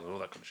do well and all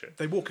that kind of shit.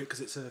 They walk it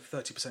because it's a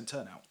 30%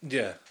 turnout.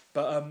 Yeah,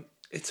 but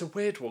it's a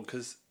weird one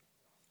because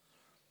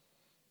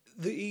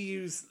the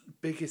EU's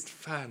biggest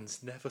fans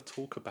never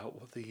talk about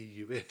what the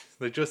EU is.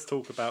 They just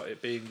talk about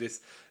it being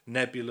this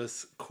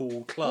nebulous,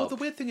 cool club. Well, the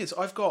weird thing is,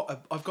 I've got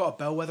a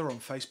bellwether on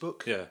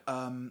Facebook. Yeah.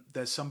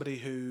 There's somebody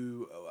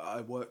who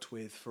I worked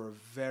with for a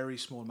very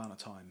small amount of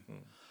time.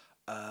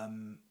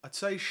 I'd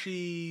say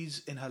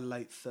she's in her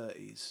late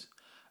 30s,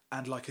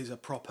 and like is a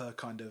proper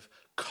kind of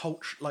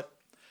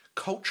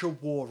culture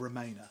war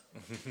Remainer.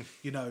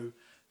 You know,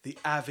 the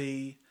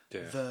Avi.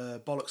 Yeah.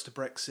 The bollocks to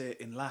Brexit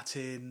in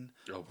Latin.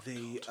 Oh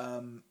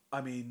I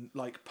mean,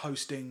 like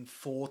posting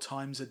 4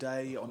 times a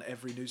day on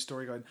every news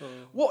story, going,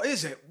 "What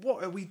is it?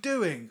 What are we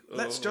doing?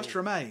 Let's just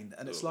remain."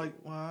 And it's like,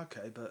 well,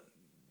 okay, but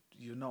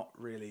you're not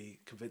really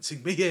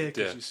convincing me here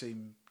because you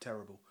seem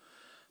terrible.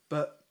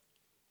 But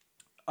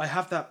I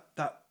have that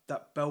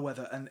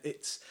bellwether, and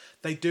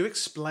they do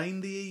explain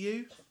the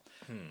EU,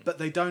 but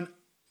they don't.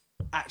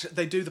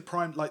 They do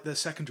the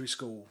secondary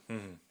school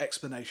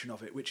explanation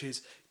of it, which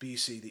is, but you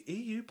see, the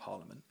EU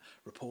Parliament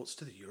reports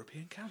to the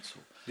European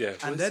Council,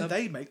 and then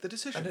they make the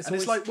decision. And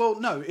it's like, well,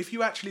 no, if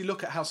you actually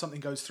look at how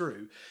something goes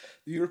through,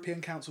 the European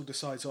Council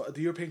decides, or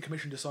the European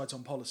Commission decides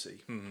on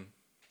policy.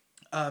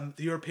 The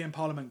European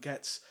Parliament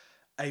gets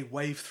a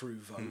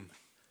wave-through vote,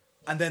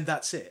 and then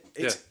that's it.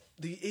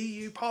 The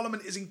EU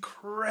Parliament is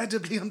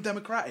incredibly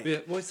undemocratic.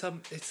 Yeah, well, it's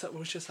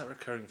just that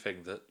recurring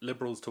thing that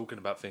liberals talking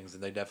about things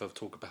and they never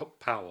talk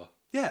about power.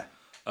 Yeah.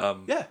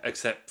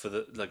 Except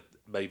for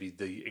maybe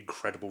the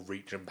incredible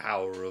reach and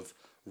power of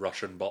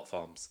Russian bot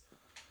farms.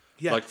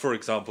 Yeah. Like, for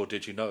example,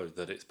 did you know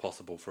that it's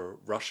possible for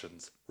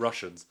Russians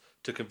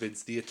to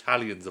convince the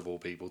Italians of all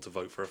people to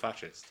vote for a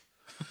fascist?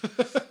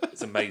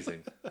 It's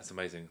amazing. It's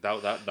amazing.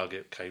 That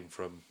nugget came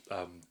from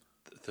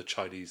the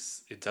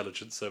Chinese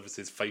intelligence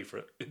service's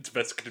favourite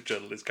investigative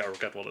journalist, Carol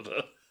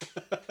Cadwallader.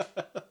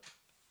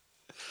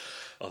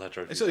 Oh, that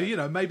drove me So, mad. you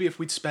know, maybe if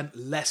we'd spent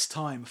less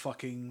time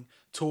fucking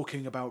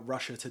talking about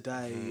Russia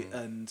today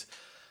and,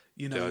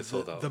 you know,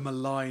 the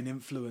malign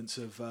influence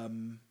of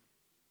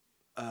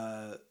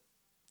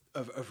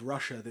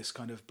Russia, this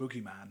kind of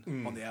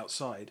boogeyman on the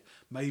outside,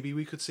 maybe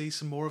we could see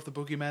some more of the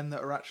boogeymen that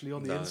are actually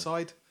on the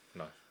inside.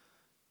 No.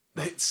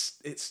 It's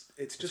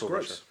just gross.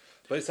 Russia.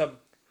 But it's,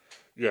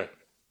 yeah.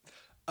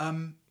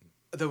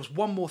 There was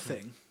one more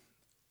thing.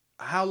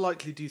 How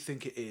likely do you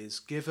think it is,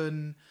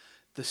 given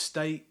the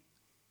state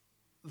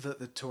that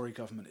the Tory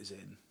government is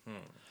in,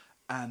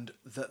 and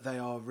that they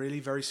are really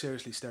very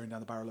seriously staring down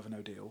the barrel of a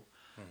no deal,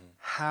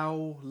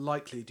 how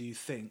likely do you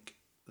think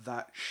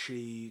that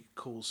she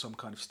calls some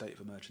kind of state of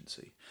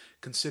emergency?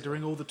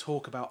 Considering all the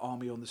talk about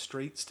army on the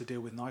streets to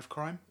deal with knife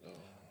crime,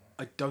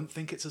 I don't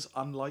think it's as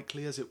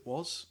unlikely as it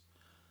was.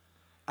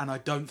 And I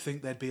don't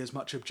think there'd be as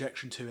much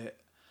objection to it.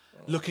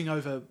 Looking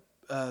over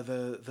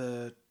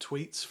the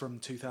tweets from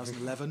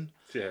 2011,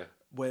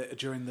 where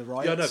during the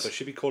riots, but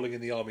she'd be calling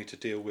in the army to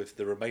deal with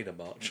the Remainer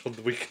march on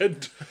the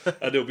weekend,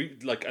 and it'll be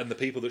like, and the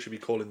people that should be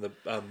calling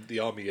the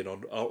army in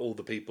on are all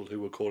the people who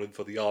were calling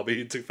for the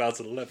army in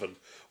 2011,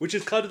 which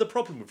is kind of the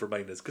problem with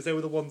Remainers, because they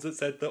were the ones that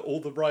said that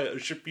all the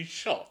rioters should be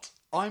shot.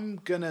 I'm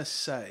gonna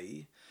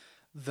say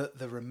that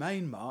the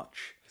Remain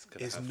march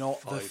is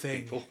not the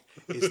thing.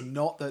 Is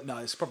not that. No,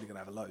 it's probably gonna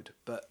have a load,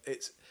 but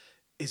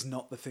is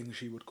not the thing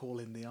she would call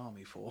in the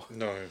army for.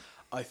 No.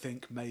 I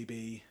think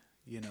maybe,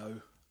 you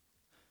know,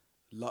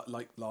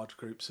 like large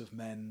groups of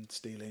men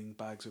stealing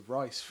bags of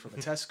rice from a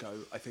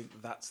Tesco, I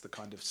think that's the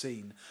kind of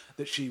scene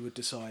that she would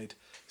decide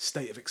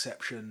state of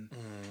exception,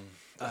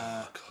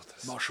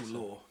 martial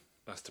law.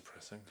 That's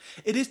depressing.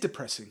 It is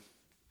depressing.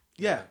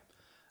 Yeah.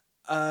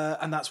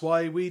 And that's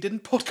why we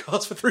didn't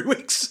podcast for 3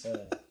 weeks.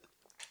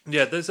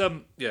 Yeah, there's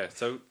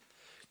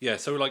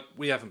so like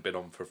we haven't been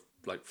on for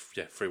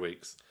 3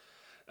 weeks,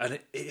 and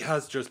it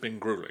has just been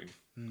grueling,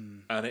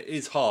 and it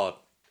is hard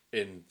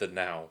in the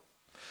now,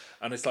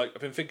 and it's like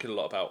I've been thinking a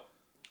lot about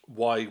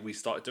why we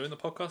started doing the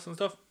podcast and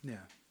stuff.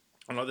 Yeah,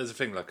 and like there's a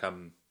thing like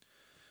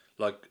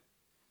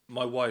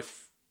my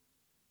wife,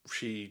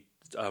 she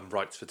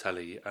writes for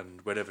telly,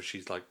 and whenever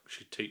she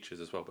teaches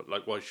as well, but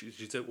like why she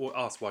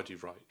asks why do you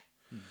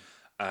write,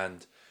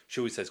 and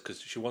she always says because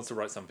she wants to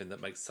write something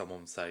that makes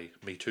someone say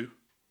me too.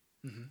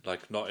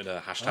 Like not in a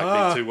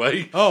hashtag me too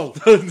way. Oh,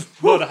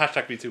 not in a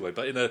hashtag me too way,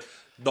 but in a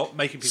not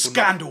making people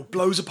scandal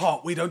blows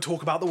apart. We don't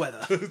talk about the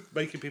weather.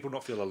 Making people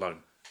not feel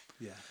alone.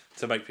 Yeah,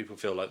 to make people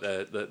feel like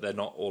they're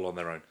not all on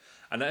their own,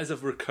 and that is a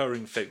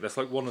recurring thing. That's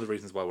like one of the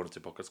reasons why I wanted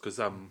to podcast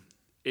because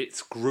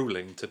it's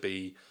grueling to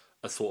be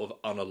a sort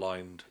of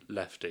unaligned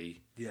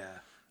lefty. Yeah.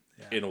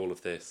 In all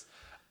of this,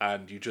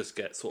 and you just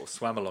get sort of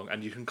swam along,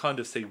 and you can kind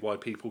of see why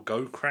people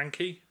go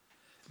cranky.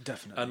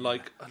 Definitely, and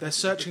like they're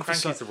searching for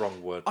cranky's the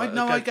wrong word.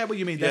 I get what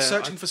you mean. They're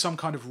searching for some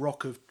kind of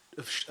rock of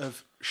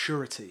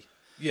surety.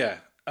 Yeah,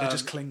 they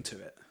just cling to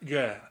it.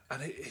 Yeah,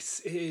 and it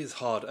is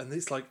hard, and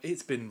it's like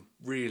it's been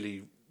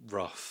really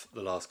rough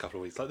the last couple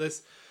of weeks. Like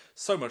there's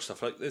so much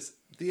stuff. Like there's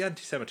the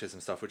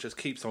anti-Semitism stuff, which just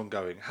keeps on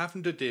going.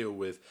 Having to deal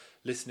with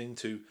listening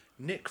to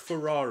Nick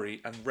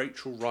Ferrari and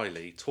Rachel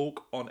Riley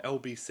talk on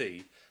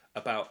LBC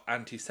about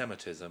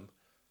anti-Semitism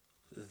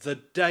the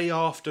day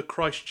after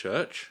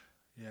Christchurch.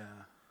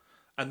 Yeah.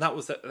 And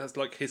that's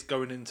like his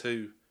going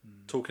into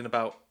talking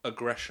about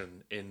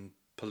aggression in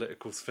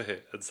political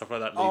sphere and stuff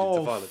like that leading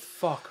to violence.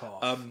 Fuck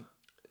off.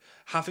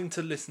 Having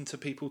to listen to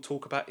people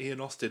talk about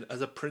Ian Austin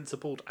as a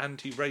principled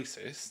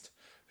anti-racist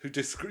who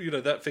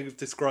that thing of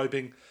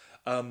describing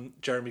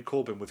Jeremy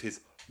Corbyn with his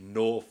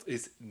North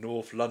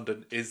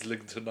London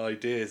Islington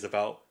ideas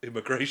about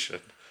immigration.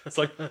 It's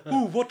like,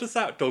 ooh, what does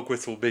that dog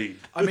whistle mean?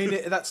 I mean,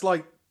 that's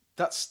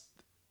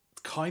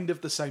kind of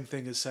the same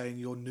thing as saying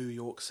your New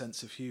York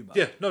sense of humour.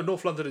 Yeah, no,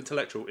 North London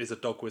intellectual is a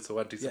dog whistle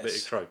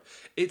anti-Semitic trope.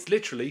 It's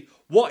literally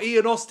what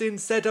Ian Austin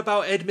said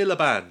about Ed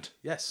Miliband.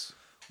 Yes.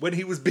 When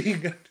he was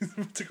being...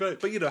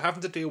 But,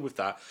 having to deal with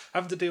that.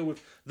 Having to deal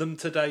with them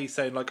today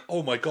saying like,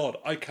 oh my God,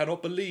 I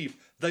cannot believe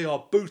they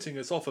are booting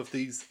us off of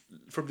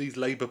from these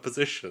Labour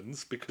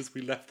positions because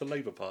we left the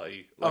Labour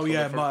Party.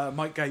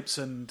 Mike Gapes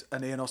and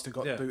Ian Austin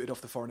got booted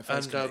off the Foreign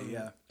Affairs Committee,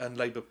 and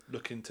Labour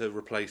looking to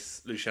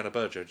replace Luciana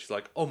Berger. And she's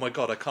like, oh my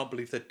God, I can't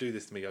believe they'd do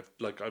this to me.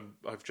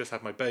 I've just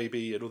had my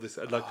baby and all this.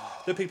 And there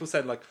are people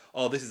saying like,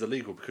 oh, this is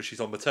illegal because she's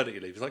on maternity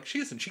leave. It's like, she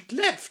isn't. She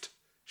left.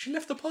 She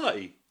left the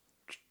party.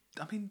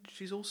 I mean,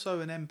 she's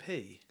also an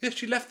MP. Yeah,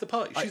 she left the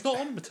party. She's not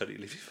on maternity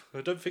leave. I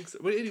don't think so.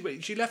 Well,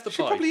 anyway, she left the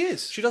party. She probably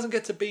is. She doesn't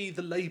get to be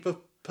the Labour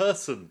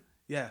person.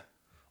 Yeah.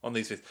 On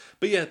these things.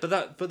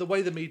 But the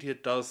way the media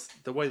does,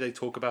 the way they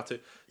talk about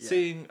it,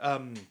 seeing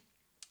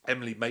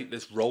Emily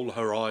Maitlis roll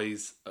her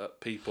eyes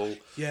at people.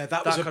 Yeah,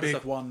 that was a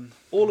big one.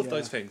 All of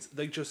those things,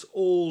 they just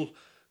all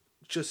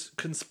just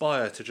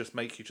conspire to just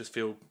make you just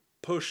feel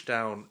pushed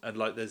down and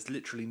like there's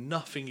literally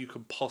nothing you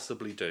can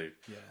possibly do,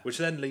 which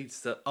then leads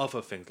to other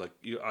things like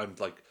I'm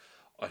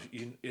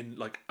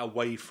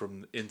away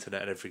from the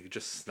internet and everything, you're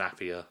just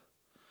snappier.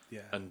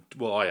 Yeah. And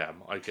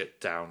I get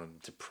down and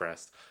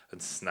depressed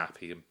and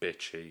snappy and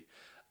bitchy,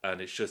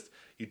 and it's just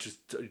you just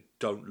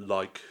don't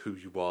like who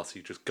you are, so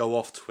you just go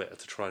off Twitter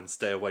to try and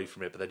stay away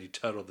from it, but then you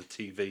turn on the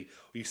TV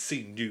or you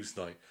see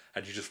Newsnight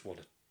and you just want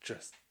to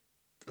just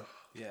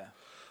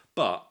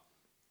But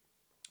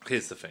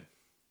here's the thing.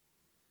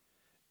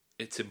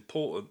 It's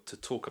important to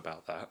talk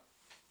about that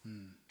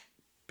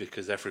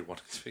because everyone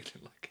is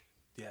feeling like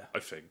it. Yeah. I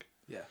think.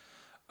 Yeah.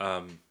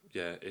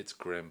 It's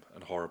grim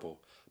and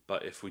horrible.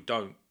 But if we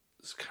don't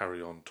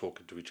carry on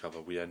talking to each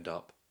other, we end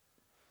up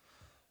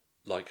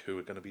like who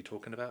we're going to be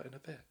talking about in a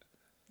bit.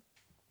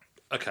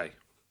 Okay,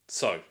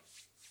 so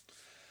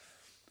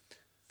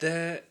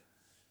there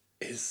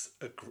is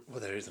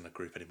there isn't a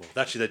group anymore.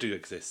 Actually, they do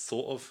exist,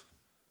 sort of,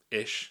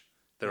 ish.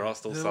 There are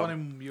still some. There's one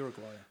in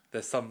Uruguay.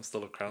 There's some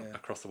still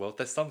across the world.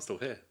 There's some still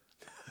here.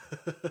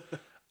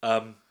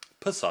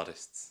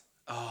 Possadists.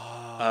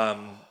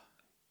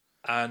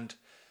 And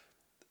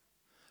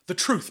the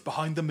truth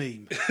behind the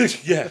meme.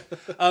 Yeah.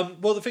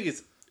 Well, the thing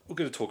is, we're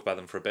going to talk about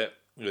them for a bit.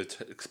 We're going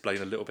to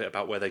explain a little bit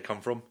about where they come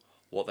from,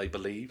 what they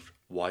believe,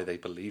 why they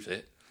believe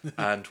it,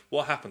 and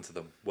what happened to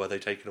them. Were they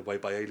taken away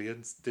by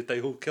aliens? Did they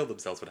all kill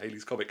themselves when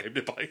Halley's Comet came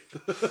nearby?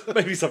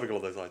 Maybe something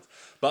along those lines.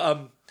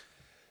 But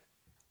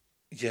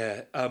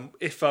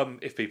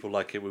if people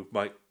like it, we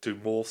might do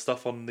more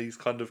stuff on these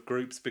kind of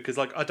groups because,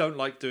 like, I don't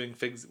like doing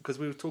things because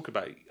we were talking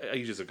about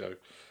ages ago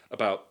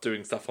about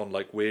doing stuff on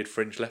like weird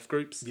fringe left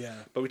groups. Yeah,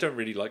 but we don't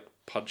really like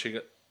punching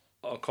at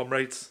our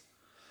comrades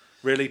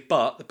really.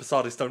 But the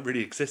Posadists don't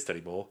really exist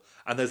anymore,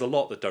 and there's a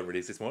lot that don't really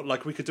exist anymore.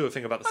 Like, we could do a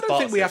thing about the I Spartacists. don't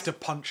think we have to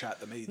punch at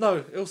them either.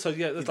 No, also,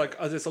 yeah, there's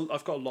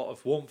I've got a lot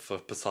of warmth for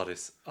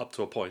Posadists up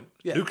to a point.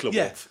 Yeah. Nuclear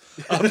Yeah.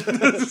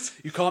 warmth.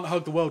 You can't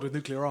hug the world with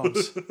nuclear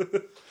arms.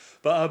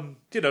 But,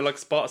 like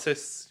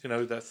Spartacists,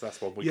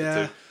 that's one we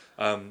Yeah.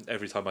 could do.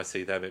 Every time I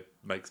see them, it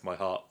makes my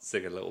heart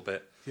sing a little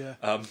bit. Yeah.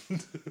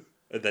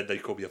 And then they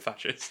call me a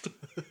fascist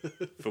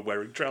for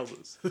wearing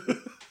trousers.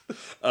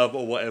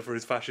 Or whatever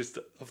is fascist.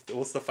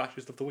 What's the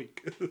fascist of the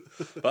week?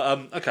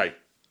 But, okay.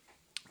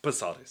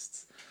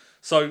 Posadists.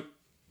 So,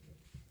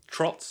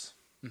 Trots.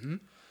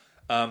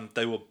 Mm-hmm.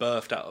 They were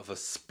birthed out of a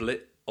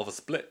split of a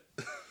split.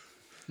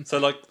 So,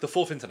 like, the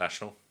Fourth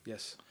International,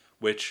 Yes.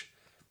 which,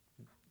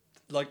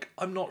 like,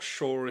 I'm not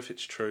sure if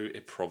it's true.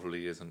 It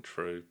probably isn't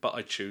true. But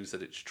I choose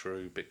that it's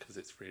true because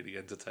it's really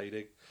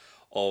entertaining.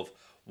 Of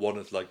one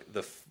of, like,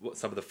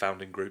 some of the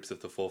founding groups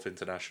of the Fourth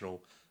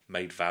International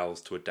made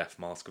vows to a death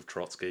mask of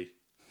Trotsky.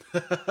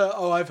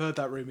 Oh, I've heard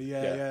that rumour,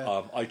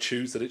 yeah. I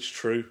choose that it's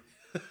true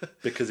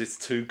because it's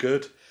too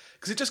good.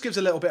 Because it just gives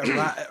a little bit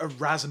of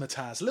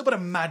razzmatazz, a little bit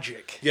of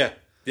magic. Yeah.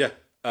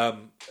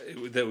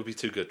 That would be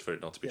too good for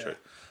it not to be true.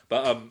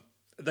 But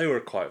they were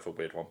quite of a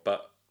weird one.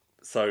 But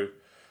so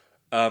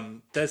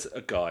there's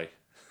a guy,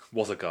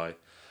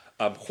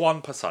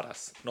 Juan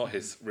Posadas, not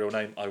his real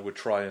name. I would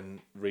try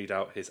and read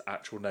out his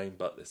actual name,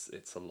 but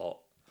it's a lot.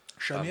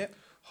 Show me it.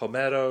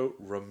 Homero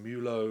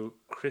Romulo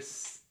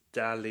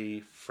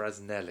Cristalli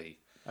Frasnelli.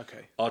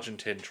 Okay.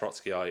 Argentine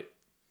Trotskyite,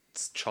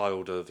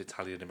 child of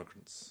Italian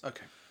immigrants.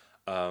 Okay.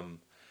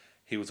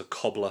 He was a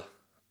cobbler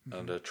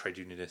and a trade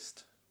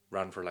unionist.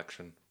 Ran for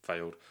election,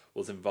 failed.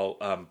 Was involved,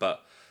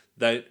 but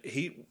the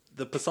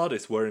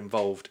Posadists were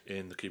involved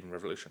in the Cuban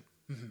Revolution,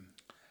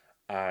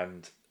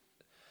 and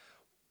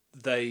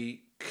they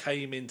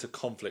came into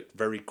conflict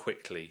very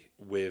quickly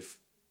with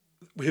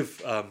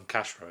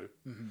Castro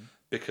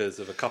because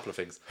of a couple of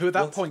things. Who at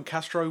that point,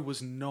 Castro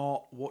was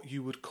not what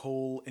you would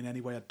call in any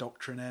way a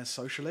doctrinaire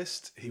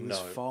socialist. He was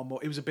far more.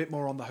 He was a bit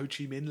more on the Ho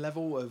Chi Minh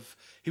level of.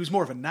 He was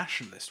more of a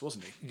nationalist,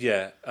 wasn't he?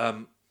 Yeah.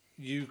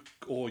 You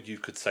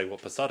could say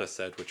what Posada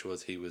said, which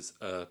was he was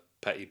a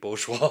petty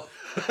bourgeois.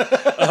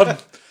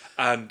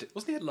 And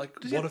wasn't he like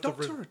was he a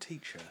doctor or a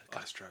teacher?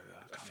 Castro.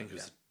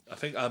 I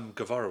think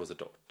Guevara was a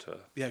doctor.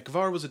 Yeah,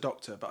 Guevara was a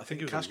doctor, but I think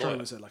he was Castro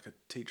was like a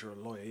teacher or a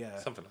lawyer. Yeah,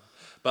 something like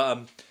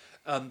that.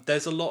 But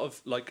there's a lot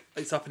of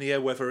it's up in the air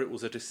whether it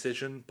was a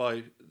decision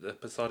by the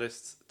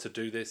Posadists to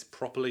do this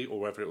properly or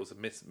whether it was a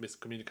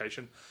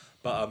miscommunication.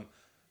 But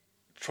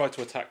tried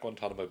to attack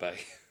Guantanamo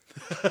Bay.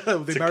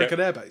 The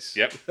American Air Base.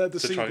 Yep.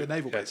 The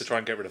naval base. To try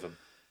and get rid of them.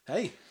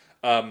 Hey.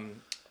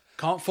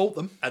 Can't fault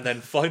them. And then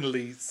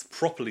finally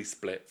properly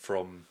split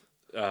from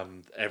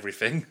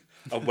everything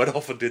and went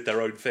off and did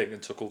their own thing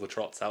and took all the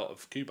Trots out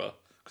of Cuba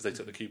because they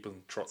took the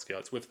Cuban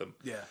Trotskyites with them.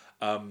 Yeah.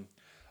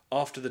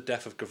 After the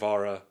death of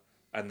Guevara,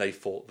 and they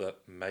thought that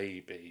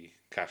maybe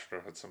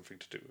Castro had something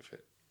to do with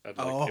it. And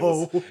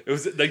it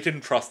was they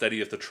didn't trust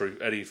any of the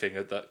truth, anything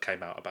that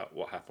came out about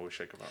what happened with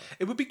Che Guevara.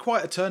 It would be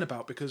quite a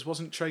turnabout because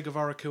wasn't Che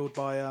Guevara killed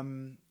by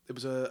it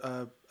was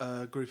a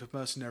group of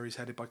mercenaries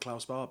headed by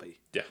Klaus Barbie.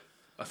 Yeah,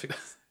 I think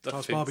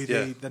Klaus Barbie,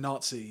 the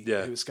Nazi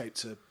who escaped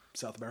to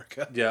South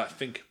America. Yeah, I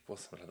think it was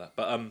something like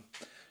that.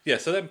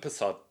 But so then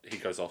he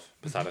goes off.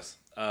 Posadas.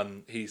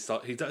 He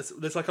does.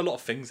 There's like a lot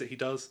of things that he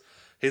does.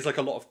 He has like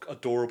a lot of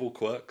adorable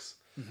quirks.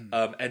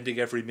 Ending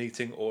every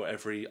meeting or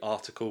every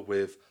article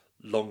with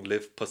 "Long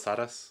live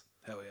Posadas."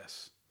 Hell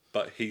yes.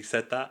 But he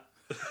said that.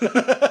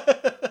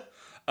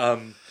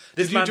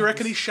 Do you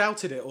reckon he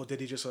shouted it, or did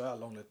he just say,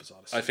 "Long live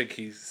Posadas"? I think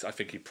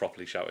he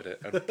properly shouted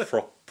it and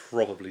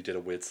probably did a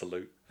weird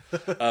salute.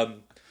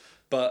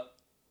 But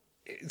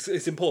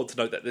it's important to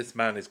note that this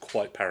man is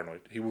quite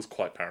paranoid. He was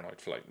quite paranoid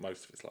for like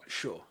most of his life.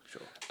 Sure.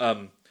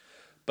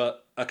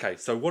 But okay,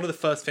 so one of the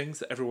first things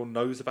that everyone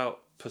knows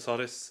about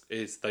Posadists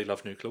is they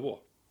love nuclear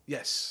war.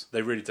 Yes,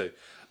 they really do.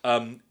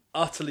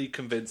 Utterly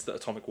convinced that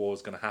atomic war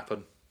is going to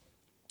happen.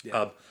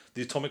 Yeah.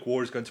 The atomic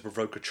war is going to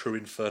provoke a true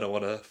inferno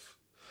on Earth.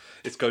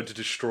 It's going to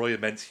destroy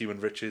immense human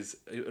riches.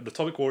 An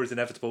atomic war is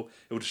inevitable.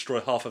 It will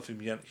destroy half of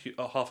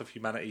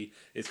humanity.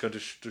 It's going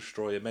to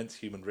destroy immense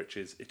human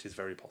riches. It is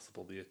very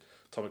possible the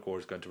atomic war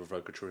is going to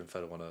provoke a true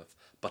inferno on Earth,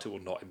 but it will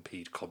not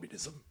impede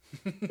communism.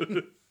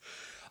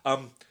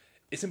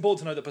 It's important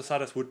to know that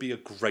Posadas would be a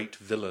great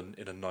villain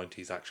in a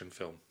 90s action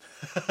film.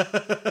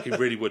 He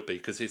really would be,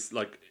 because he's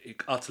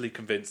utterly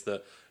convinced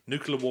that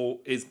nuclear war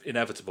is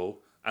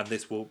inevitable, and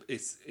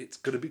it's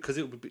going to be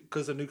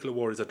because a nuclear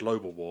war is a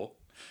global war.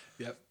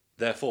 Yep.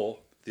 Therefore,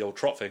 the old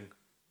Trot thing,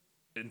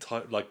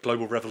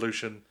 global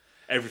revolution,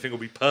 everything will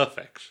be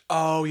perfect.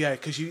 Oh yeah,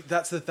 because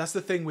that's the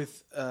thing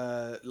with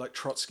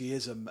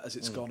Trotskyism as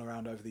it's gone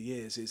around over the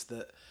years is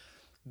that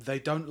they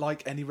don't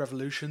like any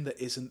revolution that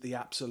isn't the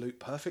absolute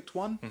perfect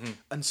one,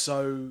 and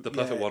so the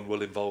perfect one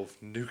will involve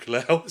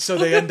nuclear help. So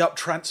they end up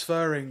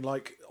transferring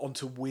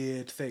onto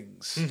weird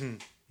things,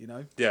 you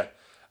know. Yeah,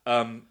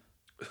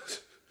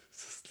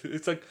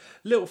 it's like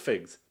little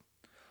things.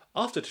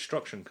 After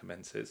destruction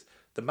commences,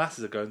 the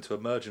masses are going to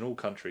emerge in all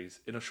countries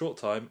in a short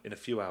time, in a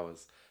few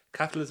hours.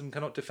 Capitalism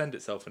cannot defend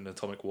itself in an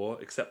atomic war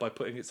except by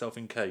putting itself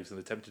in caves and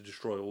attempting to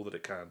destroy all that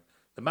it can.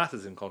 The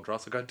masses, in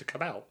contrast, are going to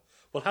come out.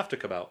 Will have to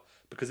come out,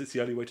 because it's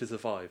the only way to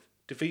survive,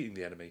 defeating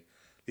the enemy.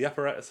 The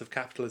apparatus of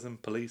capitalism,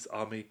 police,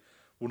 army,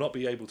 will not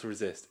be able to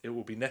resist. It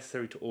will be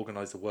necessary to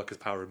organise the workers'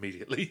 power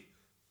immediately.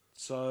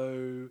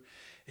 So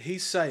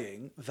he's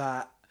saying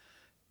that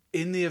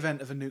in the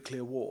event of a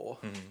nuclear war,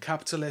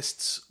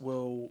 capitalists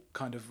will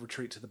kind of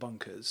retreat to the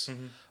bunkers,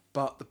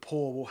 but the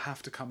poor will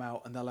have to come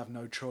out and they'll have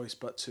no choice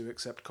but to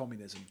accept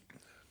communism.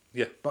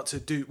 Yeah. But to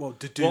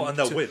And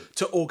they'll win.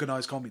 To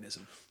organise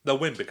communism. They'll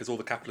win because all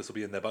the capitalists will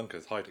be in their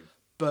bunkers hiding.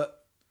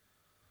 But,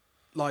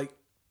 like,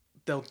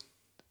 they'll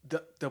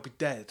be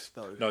dead,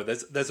 though. No,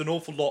 there's an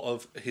awful lot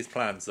of his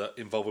plans that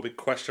involve a big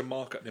question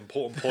mark at an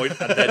important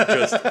point, and then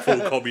just full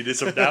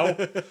communism now.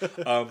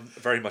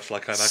 Very much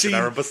like I imagine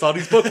Aaron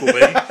Bastani's book will be.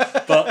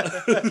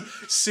 But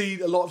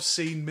a lot of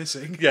scene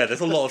missing. Yeah, there's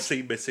a lot of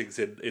scene missings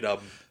in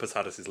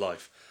Posadas'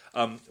 life.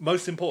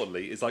 Most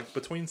importantly, is like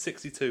between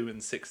 62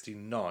 and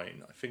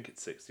 69. I think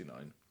it's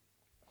 69.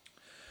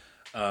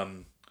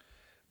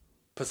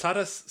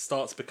 Posadas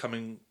starts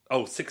becoming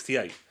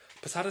 68.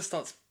 Posadas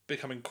starts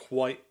becoming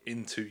quite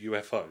into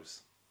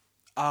UFOs.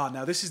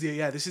 Now this is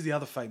the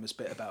other famous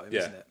bit about him,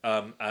 isn't it?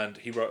 And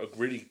he wrote a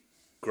really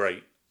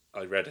great.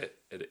 I read it.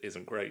 It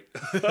isn't great.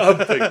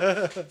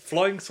 Thing.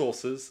 Flying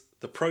saucers,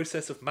 the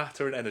process of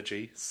matter and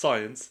energy,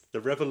 science, the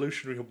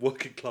revolutionary and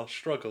working class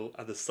struggle,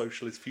 and the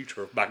socialist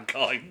future of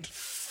mankind.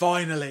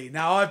 Finally,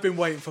 now I've been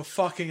waiting for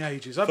fucking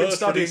ages. I've been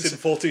studying in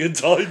 40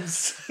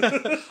 times.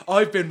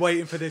 I've been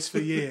waiting for this for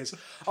years.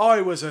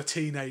 I was a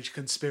teenage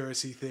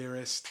conspiracy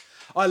theorist.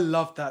 I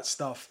loved that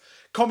stuff.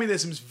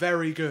 Communism's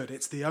very good.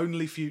 It's the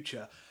only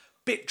future.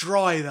 Bit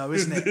dry though,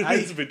 isn't it?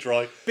 It's a bit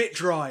dry. Bit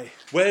dry.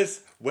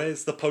 Where's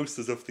the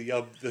posters of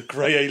the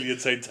grey alien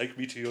saying "Take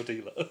me to your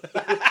dealer"?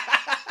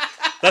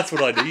 That's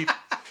what I need.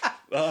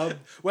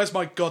 Where's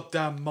my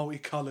goddamn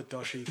multicoloured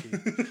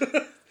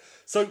dashiki?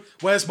 So,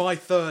 where's my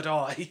third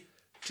eye?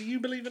 Do you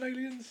believe in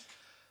aliens?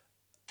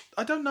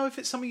 I don't know if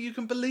it's something you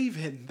can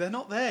believe in. They're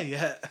not there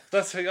yet.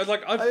 That's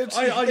like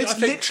it's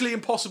literally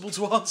impossible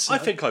to answer. I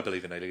think I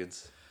believe in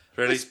aliens.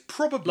 Really, it's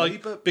probably,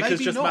 but because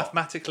maybe just not.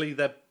 Mathematically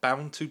they're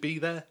bound to be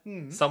there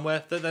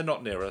somewhere. They're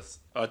not near us.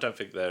 I don't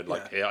think they're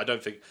here. I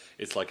don't think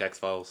it's like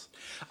X-Files.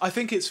 I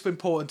think it's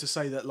important to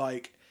say that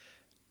like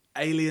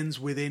aliens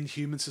within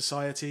human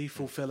society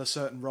fulfill a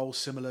certain role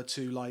similar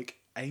to like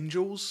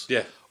angels.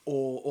 Yeah.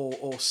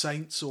 Or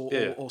saints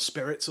or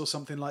spirits or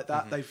something like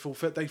that. They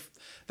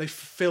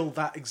fulfill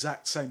that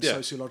exact same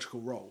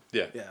sociological role.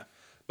 Yeah. Yeah.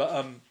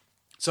 But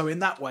so in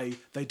that way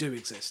they do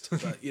exist.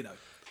 But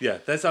yeah,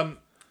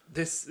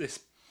 there's this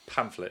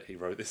pamphlet he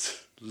wrote,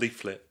 this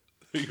leaflet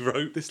he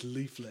wrote. This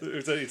leaflet.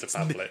 It's a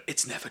pamphlet.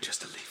 It's never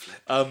just a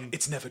leaflet.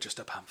 It's never just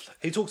a pamphlet.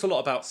 He talks a lot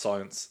about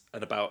science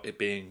and about it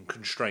being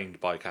constrained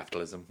by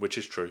capitalism, which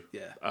is true.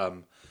 Yeah.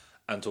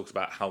 And talks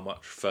about how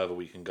much further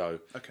we can go.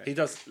 Okay. He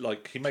does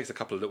he makes a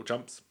couple of little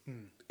jumps.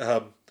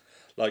 How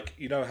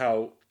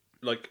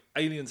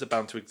aliens are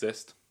bound to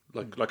exist.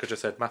 Like I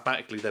just said,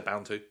 mathematically they're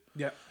bound to.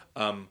 Yeah.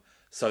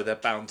 So they're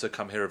bound to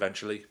come here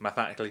eventually,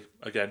 mathematically,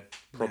 again,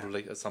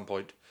 probably at some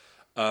point.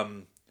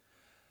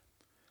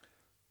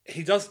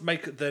 He does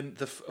make then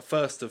the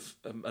first of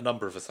a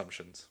number of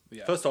assumptions.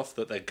 Yeah. First off,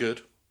 that they're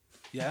good.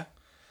 Yeah.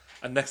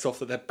 And next off,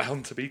 that they're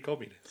bound to be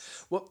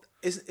communists. Well,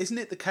 isn't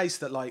it the case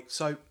that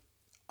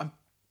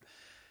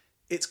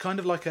it's kind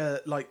of like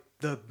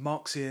the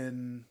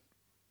Marxian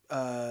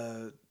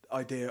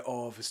idea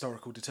of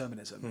historical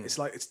determinism. It's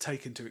like it's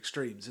taken to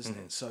extremes, isn't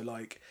it? So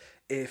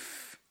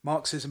if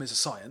Marxism is a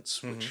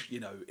science, which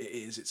it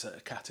is, it's a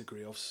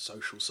category of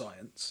social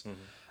science,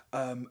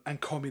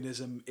 and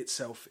communism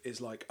itself is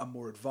like a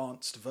more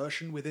advanced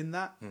version within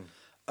that,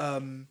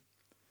 then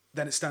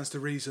it stands to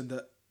reason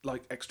that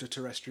like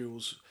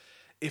extraterrestrials,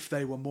 if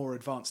they were more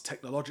advanced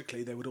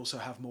technologically, they would also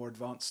have more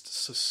advanced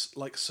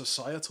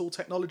societal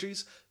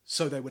technologies,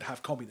 so they would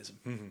have communism.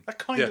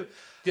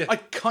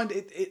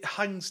 It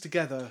hangs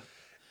together.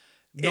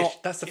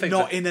 That's the thing.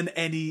 Not in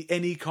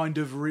any kind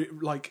of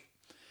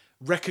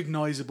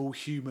recognizable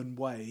human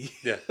way.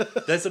 Yeah,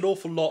 there's an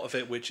awful lot of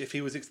it which, if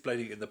he was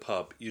explaining it in the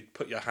pub, you'd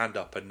put your hand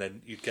up and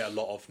then you'd get a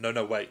lot of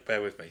no, wait,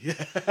 bear with me.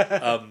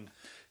 Yeah.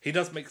 He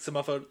does make some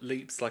other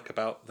leaps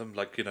about them,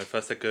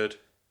 first they're good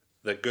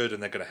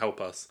and they're going to help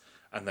us,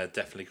 and they're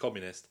definitely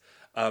communist.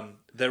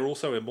 They're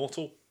also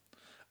immortal.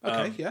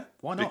 Okay, yeah,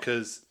 why not?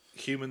 Because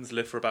humans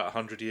live for about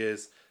 100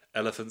 years,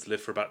 elephants live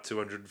for about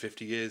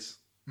 250 years.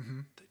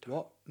 Mm-hmm.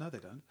 What? No, they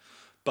don't.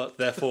 But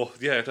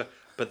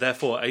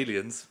therefore,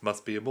 aliens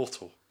must be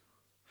immortal.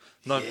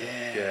 No,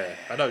 yeah.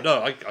 I know.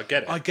 No, I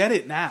get it. I get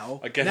it now.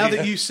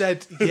 That you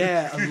said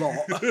a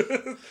lot.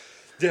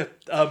 Yeah.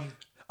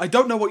 I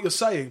don't know what you're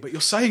saying, but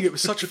you're saying it with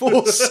such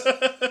force.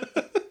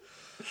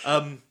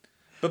 But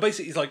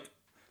basically, it's like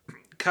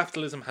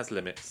capitalism has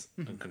limits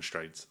and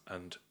constraints,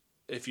 and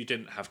if you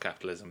didn't have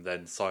capitalism,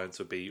 then science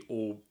would be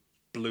all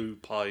blue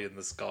pie in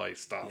the sky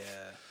stuff.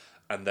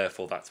 Yeah. and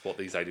therefore that's what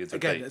these aliens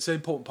would Again, be. it's an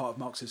important part of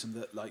Marxism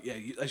that, like,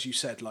 as you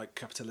said, like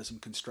capitalism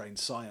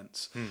constrains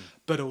science,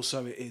 but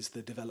also it is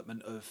the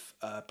development of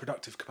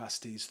productive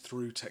capacities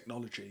through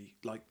technology.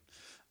 Like,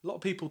 a lot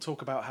of people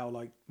talk about how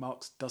like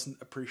Marx doesn't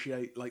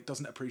appreciate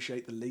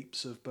the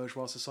leaps of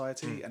bourgeois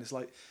society, and it's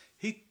like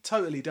he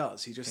totally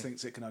does. He just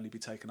thinks it can only be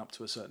taken up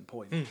to a certain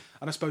point. And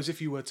I suppose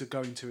if you were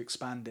to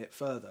expand it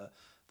further,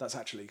 that's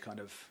actually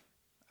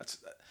it's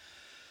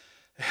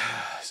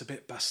a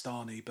bit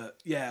Bastani, but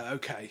yeah,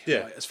 okay. Yeah.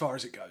 Right, as far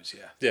as it goes,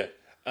 yeah. Yeah.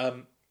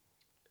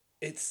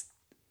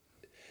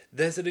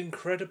 There's an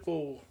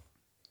incredible...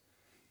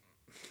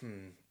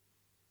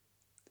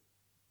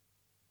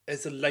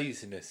 There's a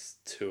laziness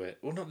to it.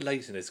 Well, not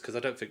laziness, because I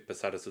don't think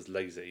Posadas was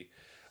lazy.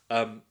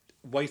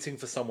 Waiting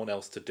for someone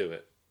else to do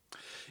it.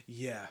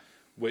 Yeah.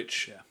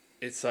 Which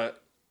is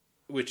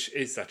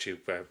actually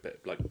a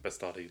bit like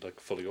Bastardi, like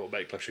fully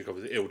automatic luxury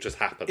cars. It will just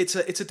happen. It's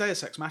a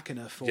Deus Ex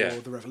Machina for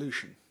the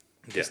revolution,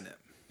 isn't it?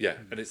 Yeah,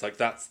 and it's like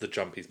that's the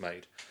jump he's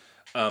made.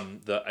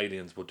 The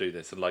aliens will do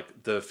this, and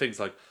like the things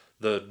like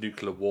the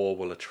nuclear war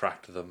will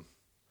attract them.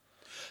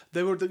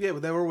 They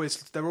were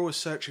always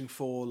searching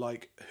for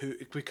like who,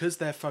 because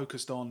they're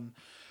focused on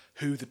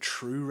who the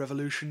true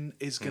revolution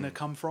is going to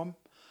come from.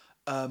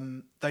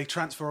 They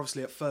transfer,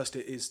 obviously, at first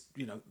it is,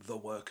 the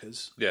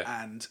workers.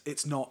 Yeah. And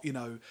it's not,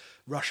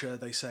 Russia,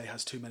 they say,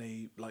 has too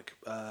many, like,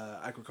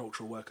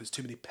 agricultural workers,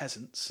 too many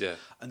peasants. Yeah.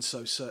 And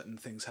so certain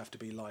things have to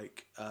be,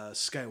 like,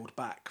 scaled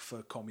back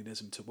for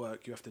communism to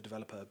work. You have to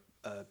develop a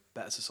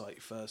better society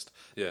first.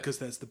 Yeah. Because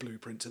there's the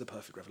blueprint to the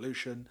perfect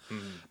revolution.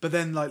 But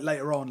then, like,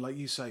 later on, like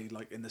you say,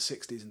 like, in the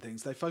 60s and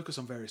things, they focus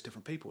on various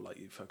different people. Like,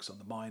 you focus on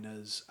the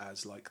miners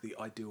as, like, the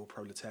ideal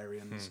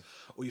proletarians.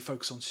 Or you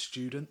focus on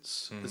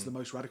students as the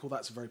most radical.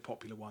 That's a very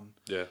popular one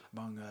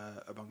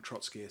among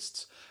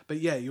Trotskyists. But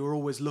yeah, you're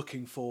always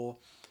looking for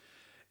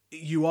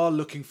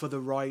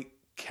the right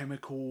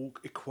chemical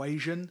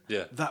equation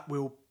that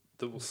will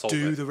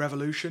do the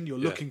revolution. You're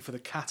looking for the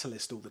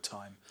catalyst all the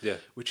time. Yeah,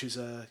 which is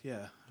a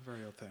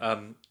very odd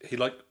thing.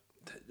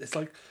 It's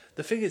like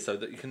the thing is though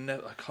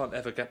that I can't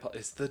ever get.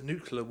 It's the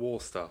nuclear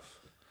war stuff.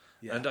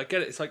 Yeah, and I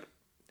get it. It's like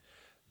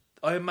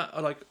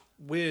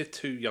we're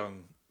too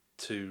young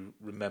to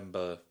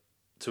remember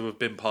to have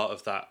been part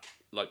of that.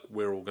 Like,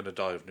 we're all going to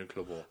die of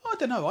nuclear war. I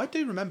don't know. I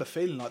do remember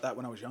feeling like that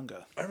when I was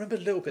younger. I remember a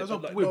little bit.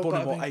 We were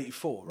born in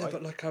 84, right? No,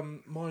 but like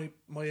my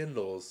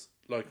in-laws,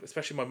 like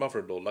especially my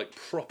mother-in-law, like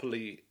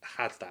properly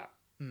had that.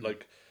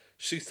 Like,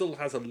 she still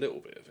has a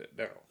little bit of it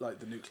now. Like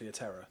the nuclear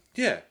terror.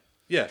 Yeah.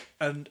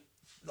 And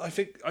I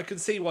think I can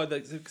see why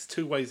there's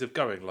two ways of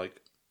going.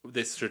 Like,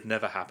 this should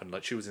never happen.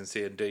 Like, she was in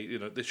C&D,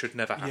 this should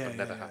never happen,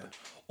 happen.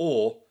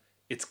 Or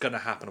it's going to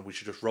happen and we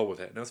should just roll with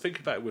it. And I was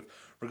thinking about it with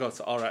regards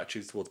to our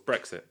attitudes towards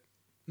Brexit.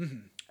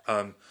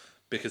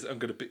 Because I'm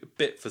going to be a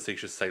bit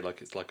facetious, say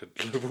like it's like a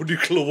global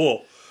nuclear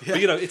war.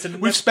 Yeah. But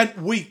we've spent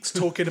weeks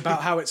talking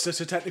about how it's just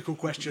a technical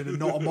question and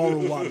not a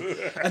moral one,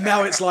 and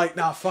now it's like,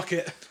 nah, fuck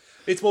it.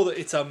 It's more that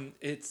it's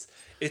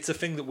a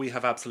thing that we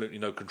have absolutely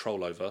no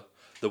control over.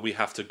 That we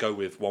have to go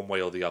with one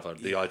way or the other.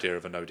 The idea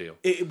of a no deal.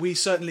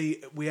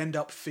 We end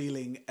up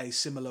feeling a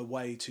similar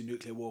way to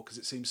nuclear war because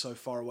it seems so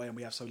far away and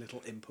we have so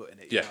little input in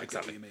it. Yeah,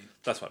 exactly. What you mean.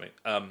 That's what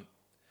I mean.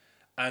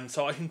 And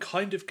so I can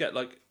kind of get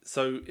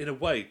so in a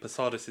way,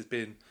 Posadas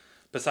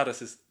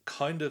is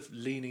kind of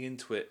leaning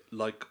into it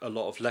like a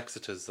lot of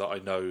Lexiters that I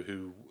know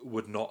who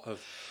would not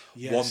have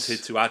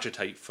wanted to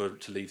agitate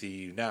to leave the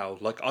EU now.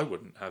 Like I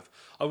wouldn't have.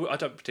 I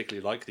don't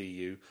particularly like the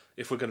EU.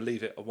 If we're going to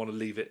leave it, I want to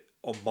leave it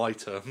on my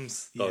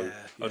terms, though,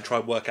 and try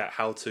and work out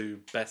how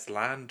to best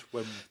land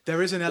when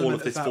there is an element all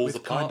of this of that falls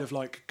with apart. Kind of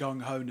like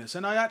gung-ho-ness.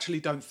 And I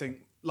actually don't think,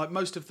 like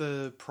most of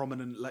the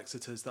prominent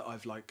Lexiters that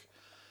I've like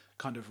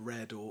kind of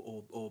read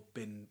or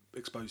been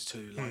exposed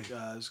to, like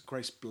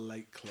Grace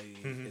Blakely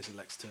is a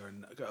Lexiter,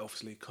 and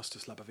obviously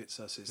Kostas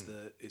Labavitsas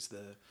is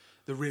the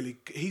really,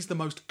 he's the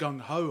most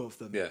gung-ho of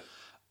them,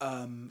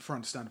 for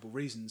understandable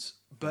reasons.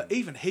 But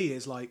even he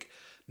is like,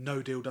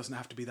 no deal doesn't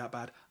have to be that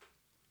bad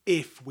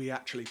if we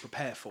actually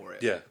prepare for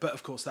it. Yeah. But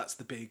of course that's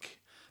the big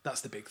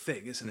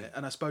thing, isn't it?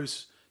 And I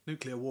suppose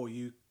nuclear war,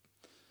 you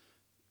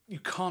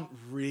can't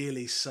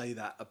really say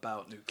that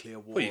about nuclear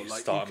war. Well, you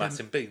start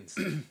amassing beans,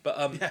 but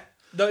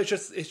no, it's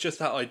just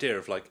that idea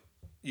of like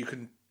you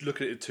can look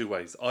at it in two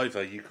ways.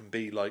 Either you can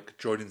be like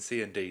joining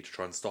C&D to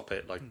try and stop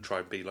it, like try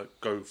and be like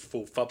go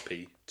full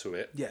FUBP to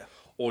it,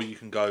 or you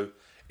can go,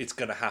 it's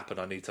going to happen.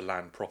 I need to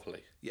land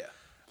properly. Yeah.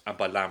 And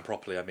by land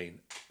properly, I mean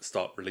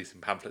start releasing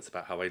pamphlets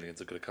about how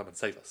aliens are going to come and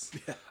save us.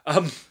 Yeah.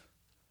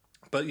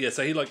 But yeah,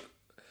 so he like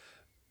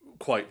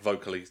quite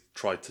vocally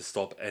tried to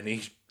stop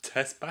any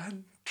test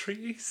ban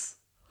treaties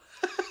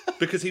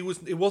because it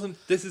wasn't.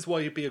 This is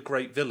why he'd be a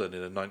great villain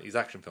in a 90s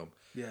action film.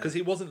 Yeah. Because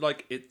he wasn't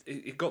like it.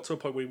 It got to a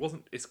point where he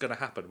wasn't. It's going to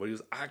happen. Where he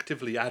was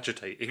actively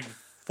agitating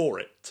for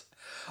it.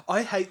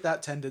 I hate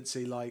that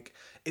tendency. Like,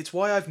 it's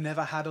why I've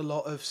never had a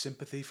lot of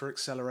sympathy for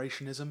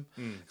accelerationism.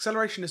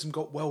 Accelerationism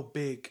got well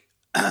big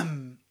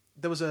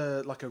there was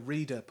a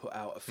reader put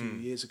out a few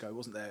years ago,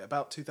 wasn't there?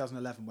 About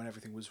 2011, when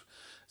everything was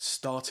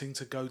starting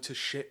to go to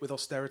shit with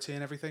austerity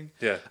and everything.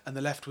 Yeah. And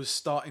the left was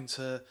starting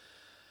to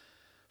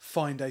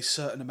find a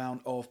certain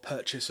amount of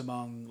purchase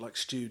among like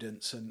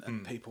students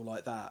and people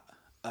like that,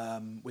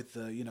 with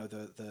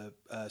the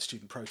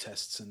student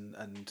protests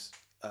and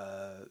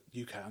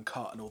UK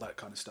Uncut and all that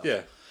kind of stuff.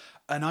 Yeah.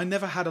 And I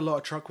never had a lot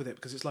of truck with it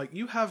because it's like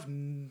you have.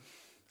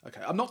 Okay,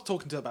 I'm not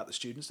talking about the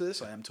students to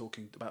this. I am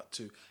talking about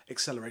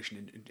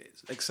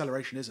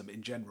accelerationism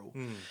in general.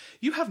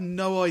 You have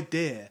no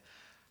idea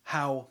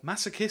how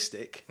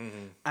masochistic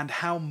and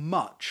how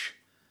much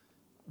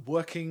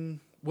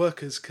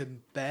workers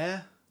can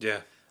bear.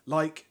 Yeah.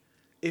 Like,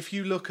 if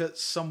you look at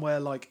somewhere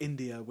like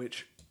India,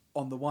 which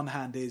on the one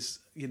hand is,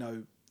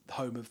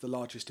 home of the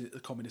largest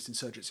communist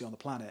insurgency on the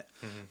planet,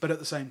 but at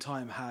the same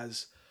time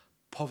has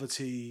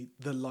poverty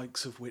the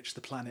likes of which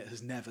the planet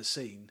has never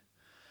seen.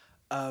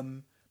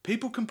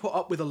 People can put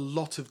up with a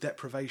lot of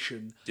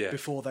deprivation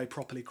before they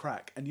properly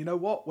crack. And you know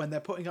what? When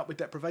they're putting up with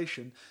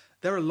deprivation,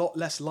 they're a lot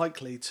less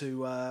likely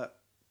to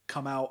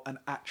come out and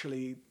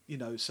actually,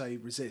 say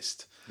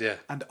resist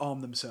and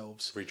arm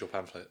themselves. Read your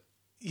pamphlet.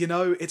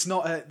 It's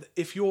not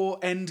if your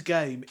end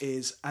game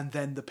is, and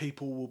then the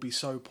people will be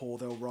so poor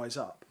they'll rise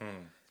up,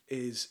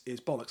 is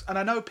bollocks. And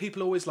I know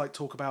people always like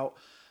talk about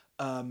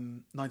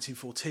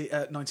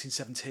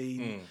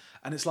 1917,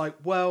 and it's like,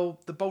 well,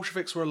 the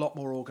Bolsheviks were a lot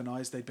more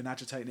organised. They'd been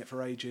agitating it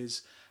for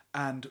ages,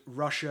 and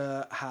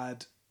Russia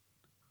had,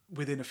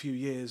 within a few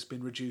years,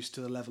 been reduced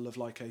to the level of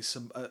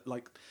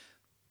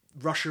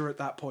Russia at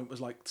that point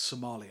was like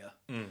Somalia,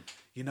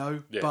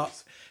 Yes.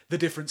 But the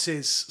difference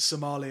is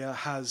Somalia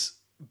has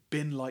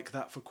been like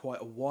that for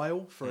quite a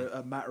while, for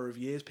a matter of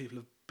years. People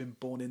have been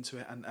born into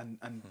it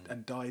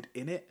and died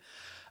in it.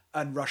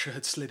 And Russia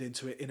had slid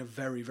into it in a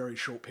very, very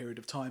short period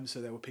of time.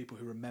 So there were people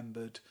who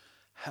remembered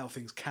how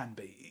things can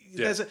be.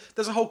 Yeah.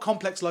 There's a whole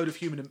complex load of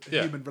human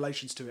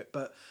relations to it.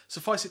 But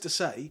suffice it to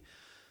say,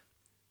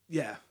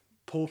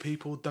 poor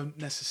people don't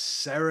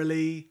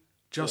necessarily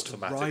just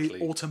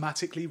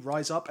automatically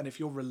rise up. And if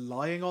you're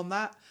relying on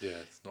that,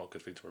 it's not a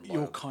good thing to rely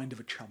you're on. kind of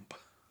a chump.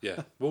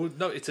 Yeah. Well,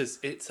 no, it's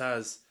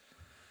as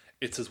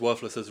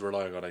worthless as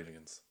relying on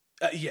aliens.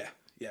 Yeah.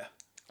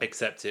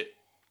 Except it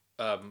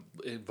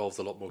involves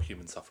a lot more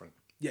human suffering.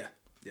 Yeah.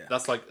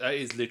 That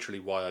is literally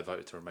why I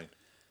voted to remain.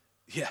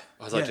 Yeah.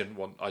 Because I didn't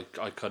want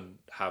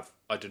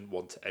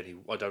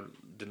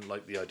didn't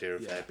like the idea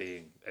of there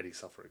being any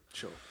suffering.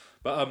 Sure.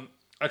 But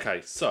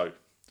okay, so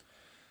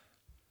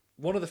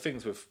one of the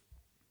things with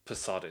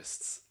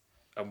Posadists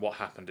and what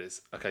happened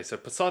is, so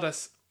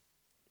Posadas,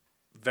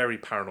 very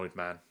paranoid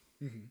man,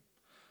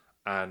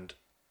 and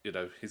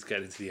he's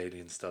getting into the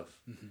alien stuff.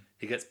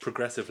 He gets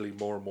progressively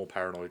more and more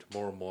paranoid,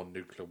 more and more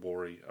nuclear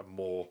war-y, and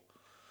more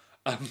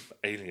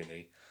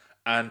alien-y,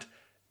 and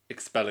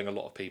expelling a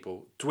lot of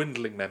people,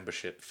 dwindling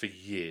membership for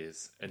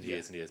years and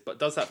years and years. But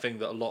does that thing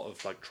that a lot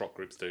of trot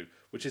groups do,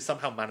 which is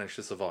somehow manage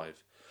to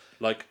survive.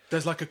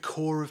 There's a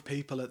core of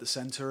people at the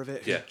centre of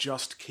it who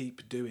just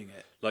keep doing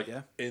it.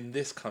 In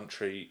this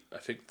country, I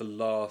think the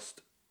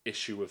last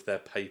issue of their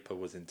paper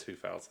was in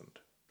 2000.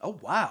 Oh,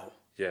 wow.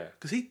 Yeah.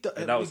 Because he died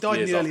in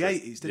the early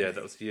 80s, didn't he? Yeah,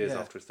 that was years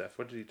after his death.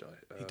 When did he die?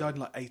 He died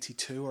in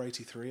 82 or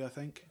 83, I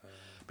think.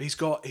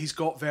 But he's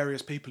got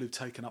various people who've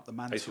taken up the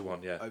mantle 81,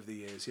 over the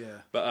years,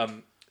 But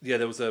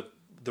there was the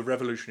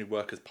Revolutionary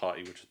Workers'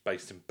 Party, which was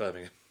based in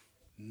Birmingham.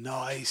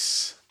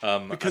 Nice.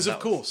 Because of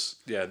course.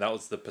 Yeah, that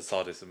was the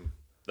Posadism.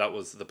 That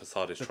was the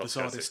Posadist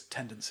Posadist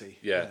tendency.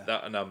 Yeah,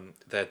 that and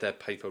their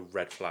paper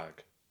Red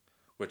Flag,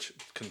 which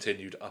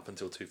continued up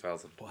until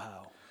 2000.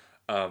 Wow.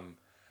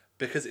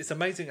 Because it's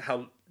amazing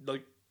how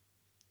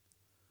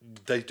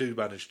they do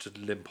manage to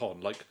limp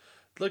on.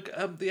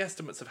 The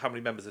estimates of how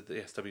many members of the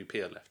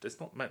SWP are left. It's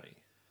not many.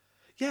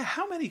 Yeah,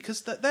 how many? Because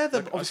they're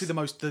obviously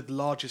the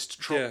largest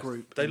trot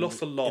group. They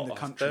lost a lot in the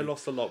country. They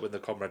lost a lot when the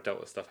Comrade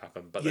Delta stuff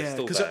happened, but they're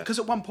still there. Because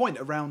at one point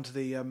around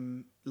the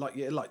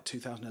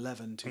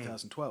 2011,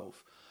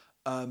 2012,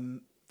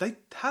 they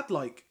had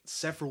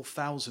several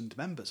thousand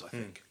members, I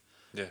think.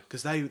 Yeah,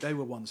 because they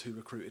were ones who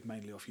recruited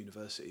mainly off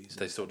universities.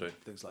 They still do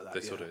things like that.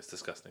 They still do. It's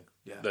disgusting.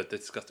 Yeah, they're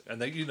disgusting,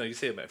 and you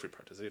see them at every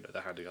protest.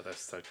 They're handing out this,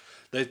 so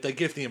they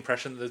give the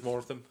impression that there's more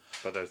of them,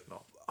 but there's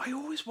not. I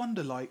always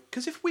wonder,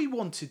 because if we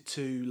wanted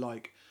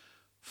to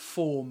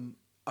form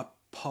a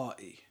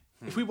party,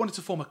 if we wanted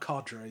to form a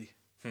cadre,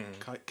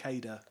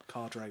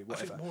 cadre,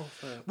 whatever,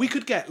 we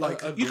could get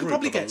you could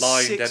probably get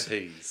six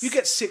MPs. You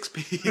get 6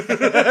 people.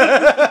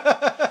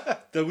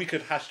 Then we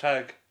could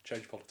hashtag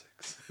change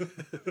politics.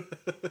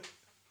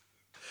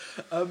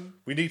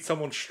 We need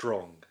someone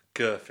strong,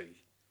 girthy,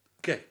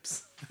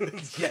 Gapes.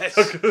 Yes,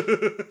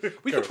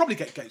 we could probably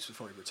get Gapes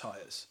before he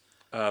retires.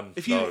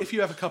 If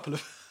you have a couple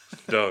of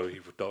no, he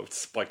would not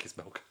spike his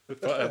milk.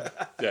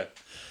 But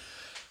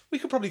we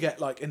could probably get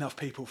enough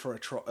people for a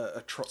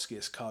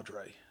Trotskyist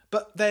cadre.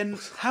 But then,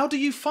 how do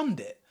you fund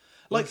it?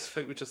 I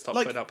think we just start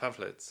putting out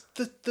pamphlets.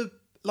 The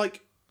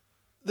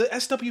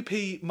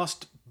SWP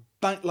must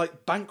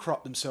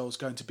bankrupt themselves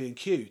going to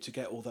B&Q to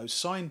get all those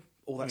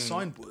all that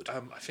signed wood?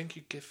 I think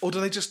you give... Or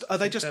are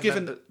they just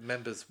given...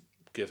 Members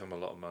give them a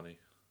lot of money.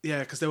 Yeah,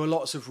 because there were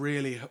lots of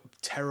really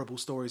terrible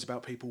stories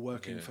about people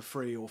working for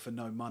free or for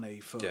no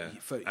money for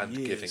and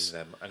years.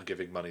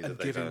 giving money that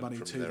they've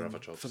earned from their other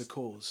jobs for the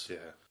cause. Yeah.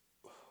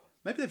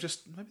 Maybe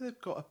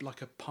they've got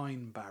a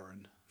pine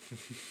baron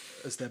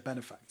as their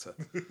benefactor.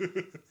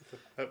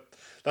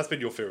 That's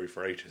been your theory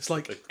for ages. It's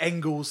like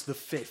Engels the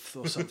Fifth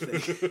or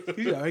something.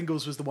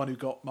 Engels was the one who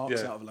got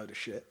Marx out of a load of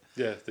shit.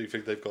 Yeah, do you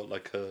think they've got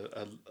like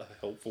a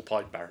helpful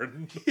pine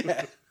baron?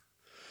 Yeah.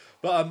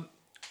 But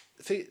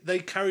they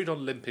carried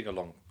on limping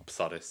along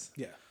Posadas.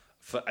 Yeah.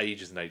 For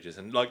ages and ages.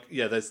 And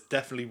there's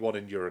definitely one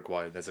in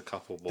Uruguay and there's a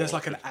couple more. There's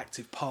like an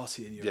active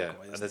party in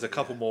Uruguay. Yeah, and there's a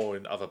couple more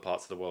in other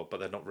parts of the world, but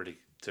they're not really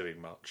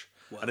doing much.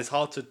 Well, and it's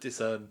hard to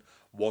discern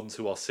ones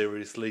who are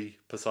seriously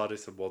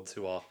Posadas and ones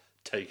who are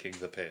taking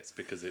the piss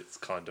because it's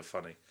kind of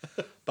funny.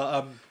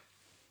 But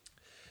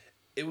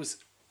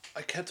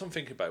I kept on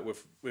thinking about it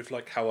with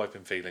like how I've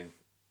been feeling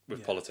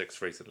with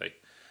politics recently.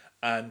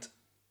 And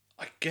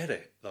I get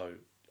it though.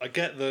 I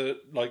get the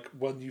like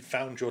when you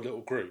found your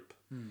little group.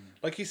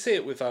 Like you see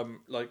it with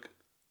like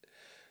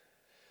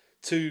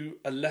to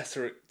a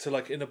lesser to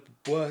like in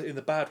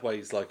the bad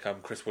ways like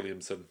Chris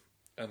Williamson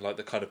and like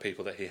the kind of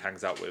people that he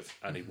hangs out with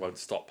and he won't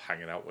stop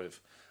hanging out with,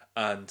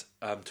 and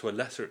to a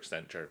lesser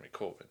extent Jeremy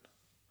Corbyn.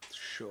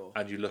 Sure.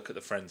 And you look at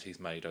the friends he's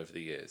made over the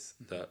years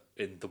that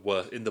in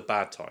the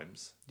bad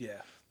times.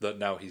 Yeah. That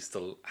now he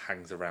still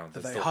hangs around.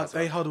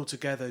 They huddle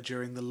together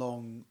during the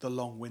long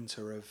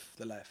winter of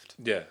the left.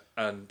 Yeah,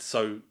 and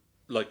so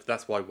like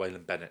that's why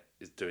Waylon Bennett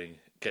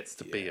gets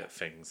to be at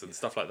things and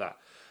stuff like that.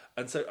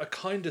 And so I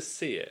kind of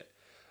see it,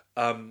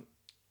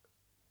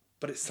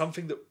 but it's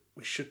something that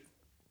we should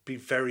be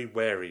very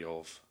wary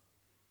of,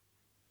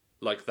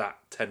 like that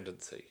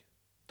tendency.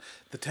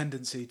 The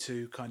tendency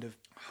to kind of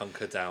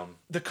hunker down.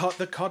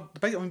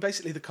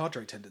 Basically the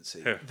cadre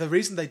tendency. Yeah. The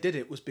reason they did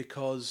it was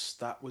because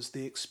that was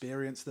the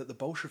experience that the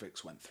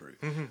Bolsheviks went through.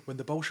 Mm-hmm. When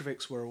the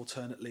Bolsheviks were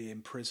alternately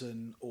in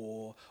prison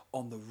or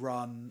on the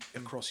run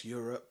across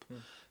Europe,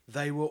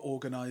 they were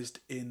organised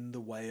in the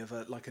way of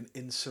an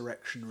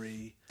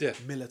insurrectionary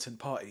militant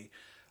party.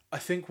 I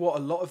think what a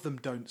lot of them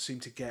don't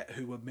seem to get,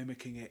 who were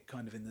mimicking it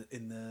kind of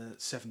in the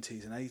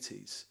 70s and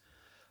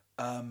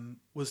 80s,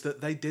 was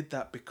that they did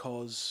that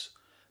because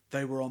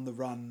they were on the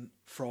run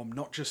from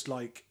not just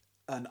like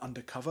an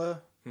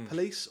undercover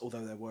police,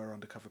 although there were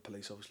undercover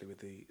police, obviously, with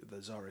the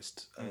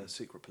Tsarist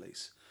secret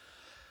police.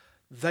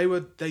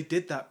 They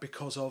did that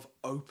because of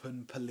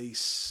open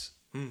police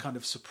kind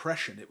of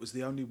suppression. It was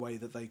the only way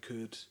that they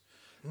could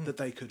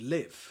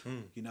live.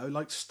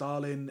 Like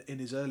Stalin in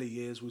his early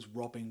years was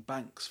robbing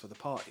banks for the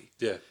party.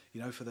 Yeah.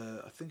 I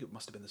think it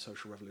must have been the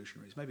Social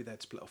Revolutionaries. Maybe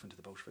they'd split off into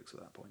the Bolsheviks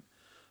at that point.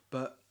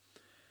 But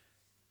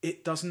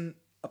it doesn't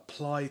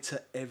apply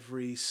to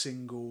every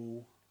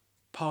single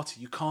party.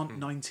 You can't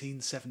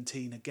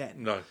 1917 again.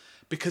 No.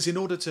 Because in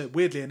order to,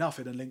 weirdly enough,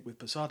 in a link with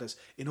Posadas,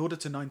 in order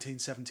to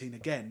 1917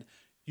 again,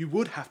 you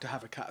would have to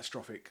have a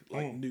catastrophic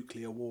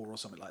nuclear war or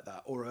something like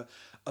that, or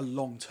a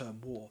long-term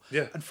war.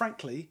 Yeah. And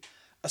frankly,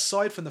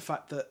 aside from the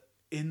fact that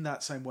in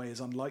that same way is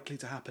unlikely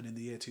to happen in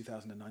the year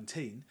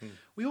 2019,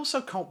 we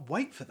also can't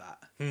wait for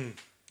that.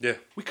 Yeah.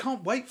 We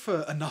can't wait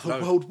for another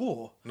world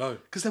war. No.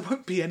 Because there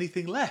won't be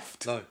anything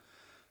left. No.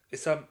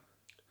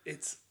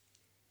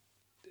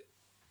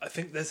 I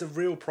think there's a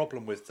real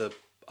problem with the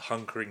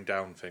hunkering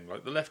down thing.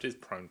 Like the left is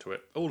prone to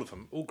it. All of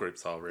them, all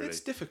groups are really. It's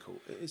difficult.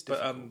 It is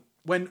difficult.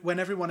 But, when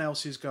everyone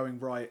else is going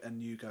right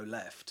and you go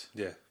left,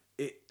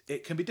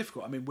 it can be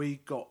difficult. I mean, we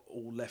got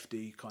all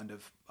lefty kind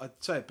of. I'd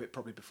say a bit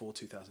probably before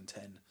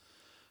 2010,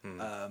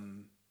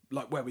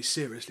 like where we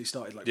seriously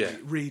started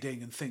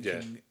reading and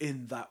thinking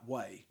in that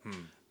way.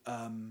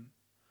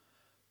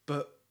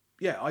 But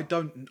yeah, I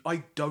don't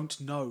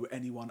know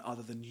anyone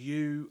other than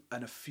you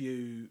and a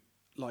few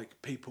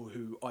like people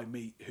who I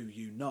meet who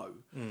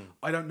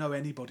I don't know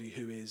anybody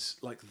who is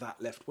like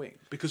that left wing,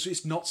 because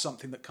it's not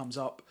something that comes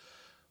up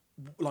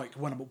like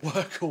when I'm at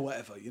work or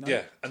whatever,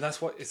 Yeah, and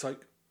that's why it's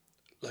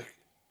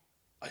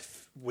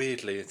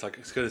weirdly, it's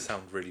going to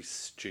sound really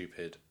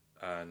stupid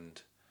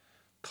and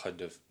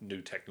kind of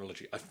new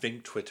technology. I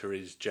think Twitter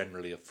is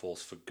generally a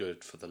force for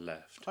good for the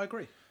left. I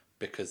agree.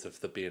 Because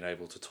of the being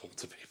able to talk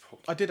to people.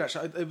 I did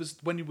actually. It was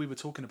when we were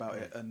talking about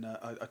it, and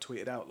I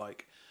tweeted out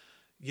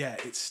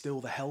it's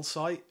still the hell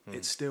site.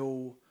 It's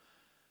still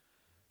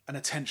an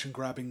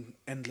attention-grabbing,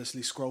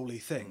 endlessly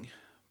scrolly thing.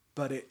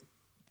 But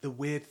the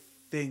weird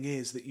thing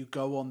is that you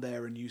go on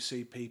there and you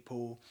see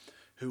people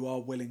who are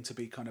willing to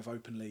be kind of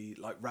openly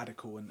like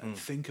radical and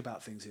think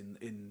about things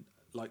in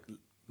like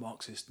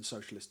Marxist and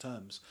socialist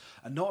terms,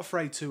 and not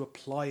afraid to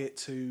apply it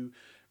to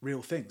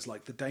real things.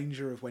 Like the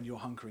danger of when you're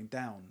hunkering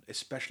down,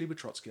 especially with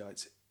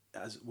Trotskyites,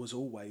 as was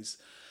always,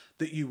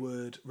 that you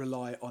would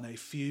rely on a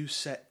few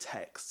set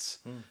texts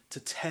to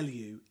tell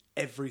you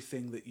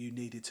everything that you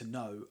needed to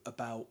know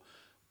about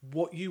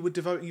what you were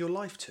devoting your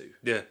life to.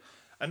 Yeah,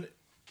 and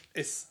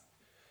it's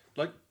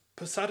like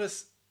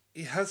Posadas,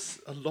 he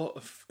has a lot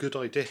of good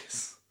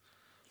ideas.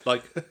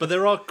 Like, but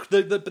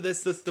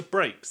there's the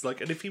breaks.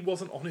 Like, and if he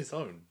wasn't on his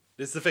own,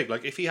 this is the thing.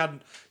 Like, if he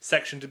hadn't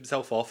sectioned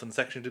himself off and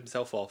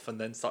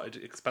then started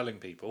expelling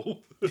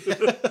people,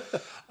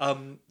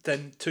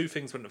 then two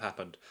things wouldn't have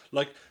happened.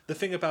 Like, the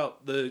thing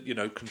about the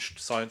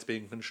science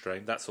being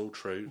constrained, that's all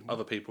true. Mm-hmm.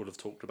 Other people have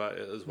talked about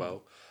it as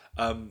well.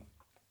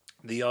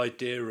 The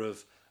idea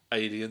of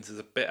aliens is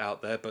a bit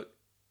out there, but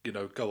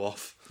go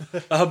off.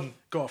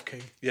 Go off,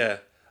 King. Yeah.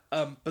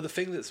 But the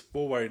thing that's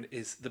more worrying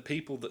is the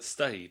people that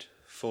stayed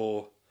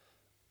for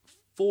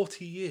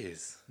 40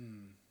 years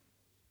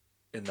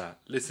in that,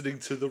 listening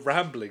to the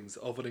ramblings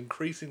of an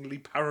increasingly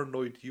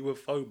paranoid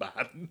UFO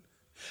man.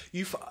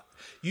 You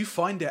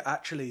find it,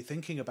 actually,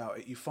 thinking about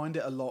it, you find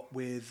it a lot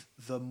with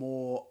the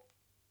more,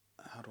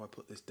 how do I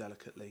put this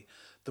delicately,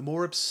 the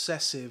more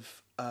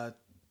obsessive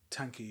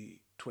tanky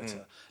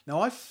Twitter.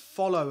 Now, I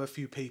follow a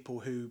few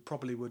people who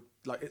probably would,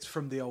 like, it's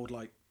from the old,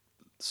 like,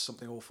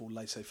 something awful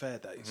laissez-faire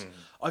days.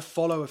 I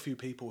follow a few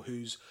people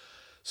whose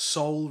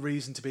sole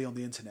reason to be on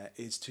the internet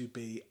is to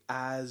be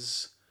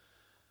as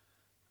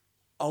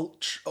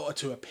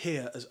to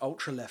appear as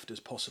ultra left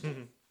as possible.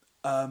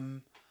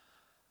 And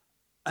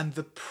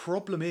the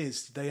problem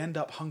is they end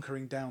up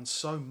hunkering down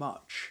so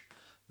much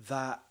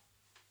that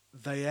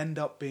they end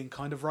up being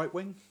kind of right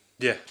wing.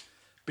 Yeah,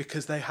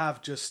 because they've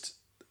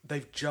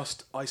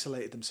just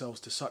isolated themselves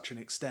to such an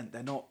extent.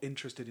 They're not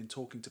interested in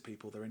talking to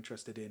people. They're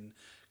interested in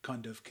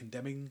kind of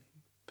condemning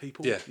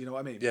people. Yeah. You know what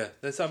I mean? Yeah.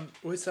 There's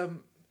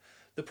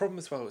the problem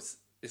as well is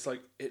it's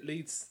like it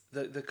leads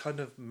the kind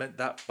of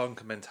that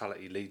bunker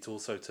mentality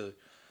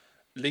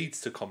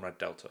leads to Comrade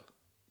Delta.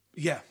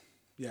 Yeah.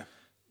 Yeah.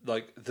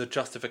 Like, the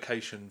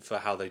justification for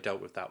how they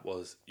dealt with that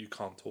was, you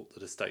can't talk to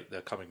the state,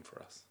 they're coming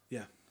for us.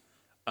 Yeah.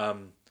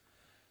 And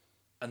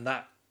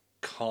that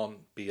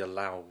can't be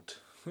allowed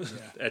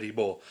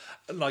anymore.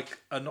 Like,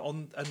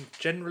 and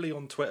generally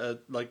on Twitter,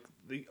 like,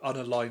 the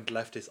unaligned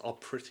leftists are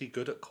pretty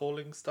good at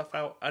calling stuff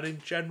out, and in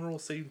general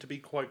seem to be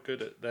quite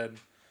good at then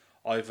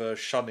either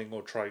shunning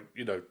or trying,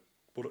 well,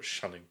 not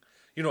shunning.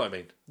 You know what I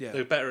mean? Yeah.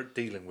 They're better at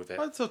dealing with it.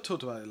 I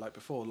talked about it like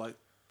before, like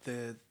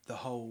the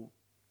whole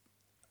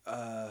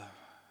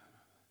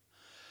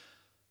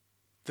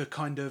the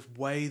kind of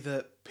way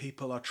that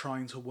people are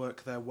trying to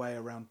work their way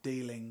around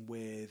dealing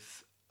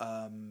with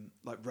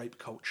like rape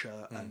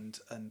culture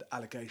and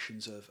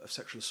allegations of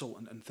sexual assault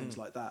and things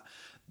like that.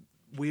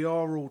 We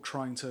are all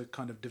trying to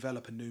kind of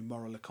develop a new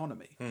moral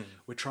economy.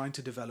 We're trying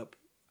to develop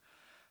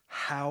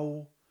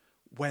how,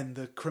 when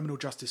the criminal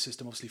justice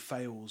system obviously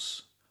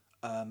fails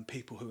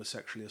people who are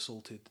sexually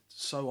assaulted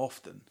so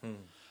often,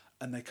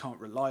 and they can't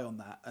rely on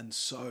that, and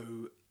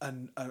so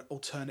an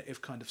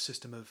alternative kind of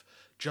system of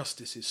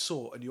justice is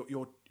sought, and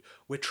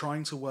we're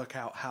trying to work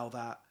out how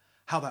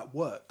that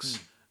works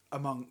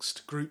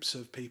amongst groups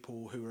of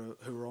people who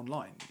are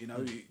online.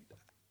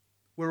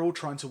 We're all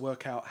trying to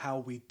work out how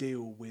we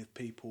deal with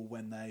people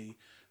when they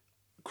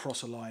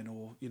cross a line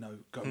or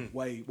go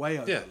way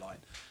over the line.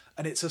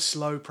 And it's a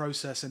slow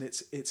process, and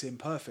it's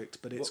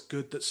imperfect, but it's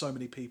good that so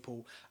many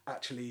people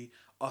actually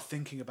are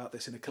thinking about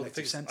this in a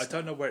collective sense. I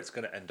don't know where it's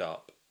going to end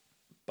up,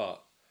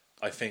 but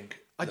I think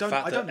I don't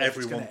know if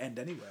it's going to end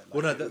anywhere.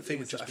 Well, no, the thing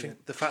is, I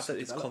think the fact that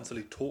it's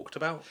constantly talked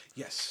about,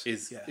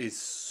 is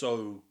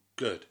so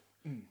good,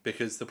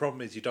 because the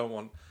problem is you don't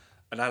want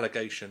an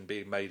allegation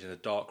being made in a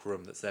dark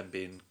room that's then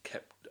being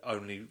kept.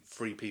 Only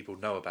 3 people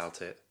know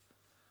about it.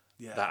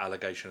 Yeah. That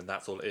allegation, and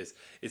that's all it is.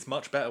 It's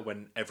much better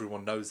when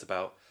everyone knows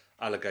about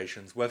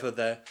allegations, whether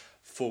they're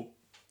for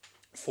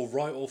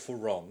right or for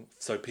wrong,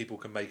 so people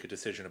can make a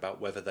decision about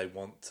whether they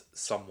want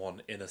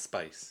someone in a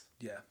space.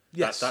 Yeah.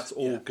 Yes. That's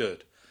all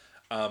good.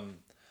 And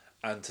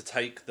to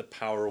take the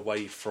power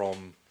away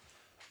from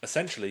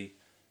essentially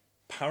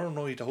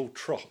paranoid old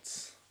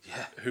trots.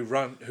 Yeah. Who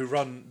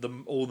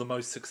run all the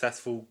most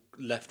successful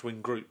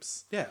left-wing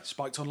groups. Yeah,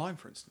 Spiked Online,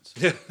 for instance.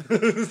 Yeah.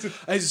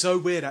 It's so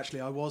weird, actually.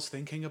 I was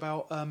thinking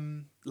about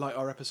like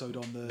our episode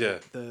on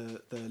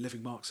the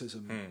living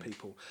Marxism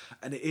people,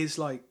 and it is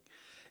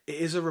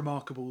a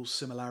remarkable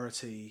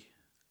similarity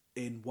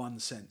in one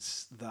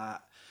sense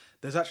that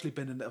there's actually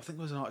been I think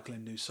there was an article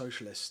in New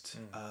Socialist,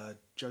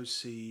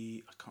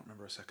 Josie, I can't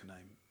remember her second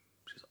name,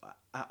 she's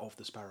at Of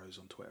the Sparrows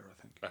on Twitter,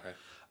 I think. Okay.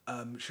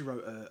 She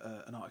wrote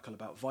an article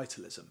about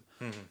vitalism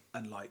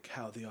and like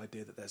how the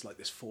idea that there's like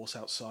this force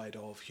outside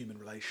of human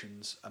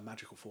relations, a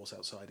magical force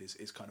outside,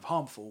 is kind of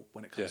harmful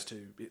when it comes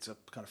to, it's a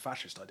kind of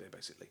fascist idea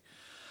basically.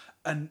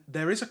 And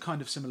there is a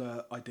kind of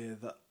similar idea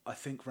that I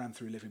think ran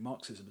through living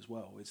Marxism as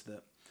well, is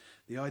that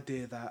the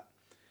idea that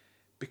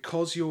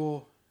because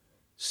you're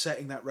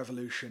setting that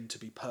revolution to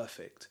be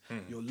perfect,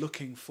 you're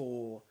looking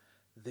for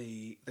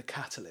the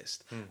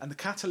catalyst, and the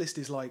catalyst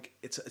is like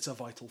it's a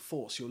vital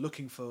force. You're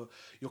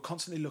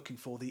constantly looking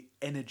for the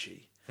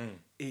energy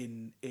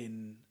in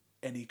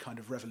any kind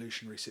of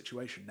revolutionary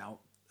situation. Now,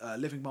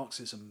 living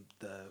Marxism,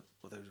 the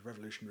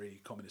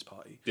Revolutionary Communist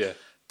Party,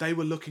 they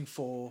were looking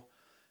for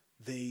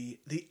the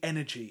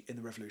energy in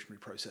the revolutionary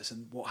process,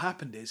 and what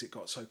happened is it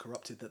got so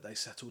corrupted that they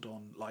settled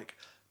on like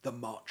the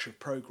march of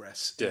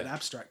progress in an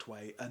abstract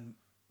way, and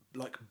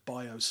like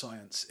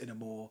bioscience in a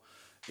more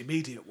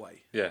immediate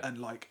way, Yeah. and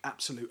like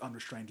absolute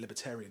unrestrained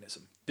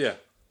libertarianism. Yeah.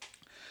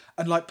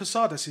 And like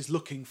Posadas is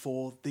looking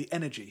for the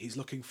energy. He's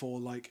looking for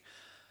like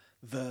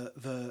what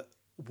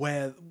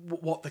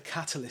the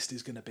catalyst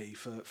is going to be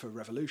for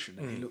revolution,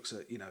 and he looks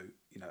at you know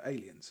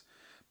aliens,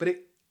 but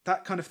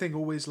that kind of thing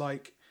always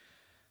like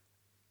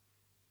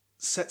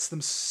sets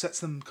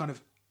them kind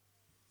of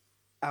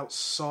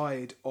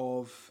outside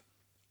of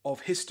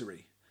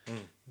history.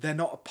 They're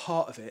not a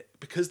part of it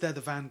because they're the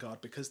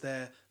vanguard, because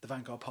they're the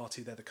vanguard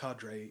party, they're the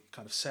cadre,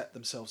 kind of set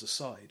themselves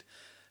aside,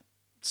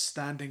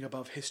 standing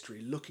above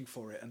history, looking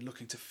for it and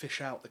looking to fish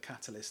out the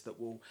catalyst that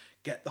will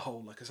get the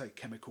whole, like I say,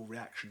 chemical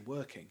reaction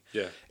working.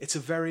 Yeah. It's a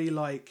very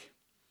like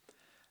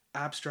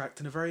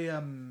abstract and a very I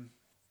don't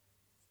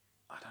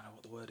know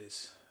what the word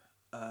is.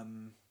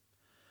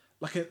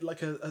 Like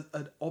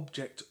an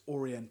object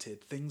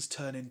oriented, things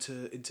turn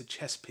into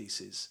chess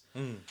pieces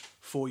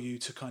for you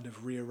to kind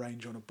of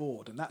rearrange on a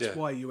board, and that's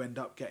why you end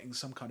up getting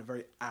some kind of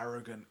very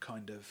arrogant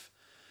kind of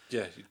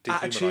You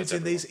attitudes dehumanise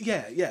in these.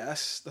 everyone. Yeah,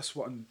 that's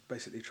what I'm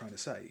basically trying to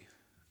say.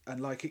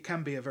 And like it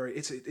can be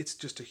it's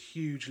just a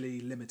hugely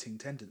limiting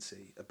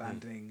tendency,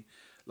 abandoning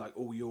like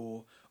all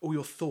your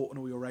thought and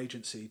all your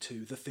agency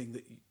to the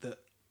thing that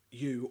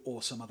you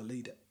or some other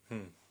leader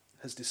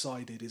has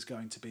decided is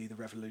going to be the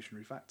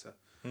revolutionary factor.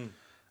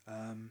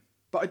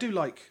 But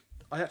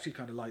I actually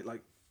kind of like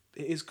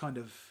it is kind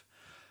of,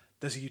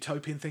 there's a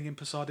utopian thing in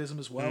Posadism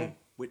as well,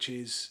 which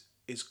is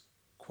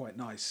quite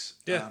nice.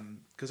 Yeah.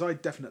 Because I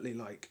definitely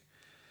like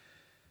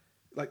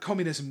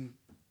communism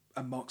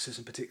and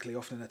Marxism particularly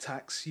often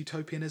attacks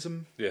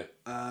utopianism. Yeah.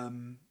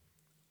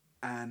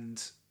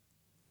 And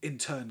in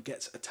turn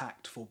gets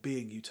attacked for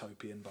being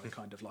utopian by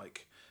kind of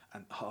like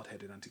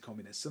hard-headed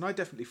anti-communists. And I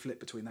definitely flip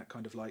between that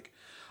kind of like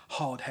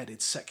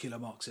hard-headed secular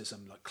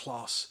Marxism, like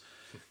class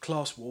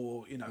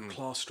war,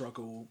 class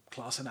struggle,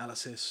 class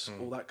analysis,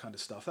 all that kind of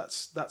stuff.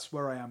 That's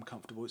where I am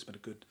comfortable. It's been a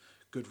good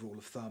rule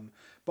of thumb.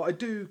 But I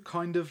do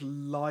kind of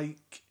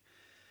like,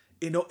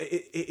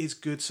 it is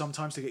good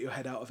sometimes to get your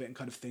head out of it and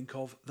kind of think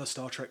of the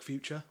Star Trek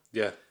future.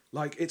 Yeah.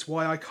 Like, it's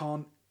why I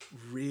can't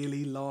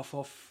really laugh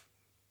off,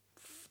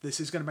 this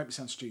is going to make me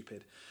sound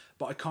stupid,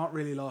 but I can't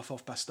really laugh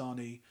off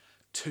Bastani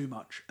too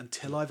much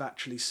until I've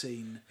actually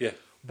seen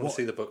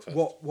see the book first.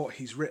 what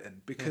he's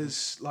written,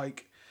 because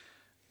like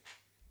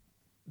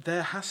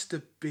there has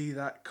to be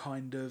that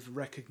kind of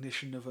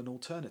recognition of an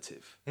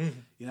alternative.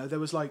 There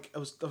was like I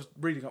was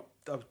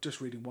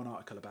just reading one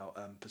article about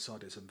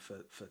Posadism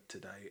for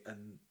today,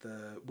 and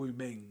the Wu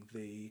Ming,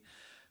 the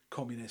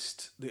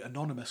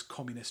anonymous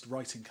communist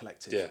writing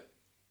collective.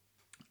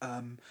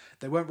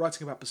 They weren't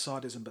writing about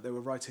Posadism, but they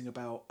were writing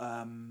about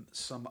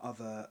some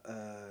other.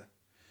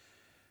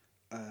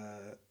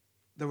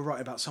 They were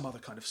writing about some other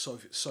kind of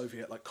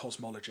Soviet like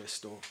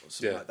cosmologist or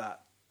something like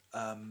that,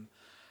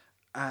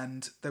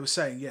 and they were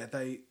saying,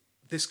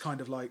 this kind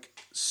of like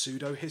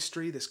pseudo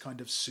history, this kind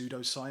of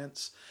pseudo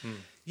science,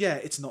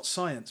 it's not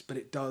science, but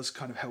it does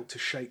kind of help to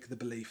shake the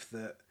belief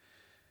that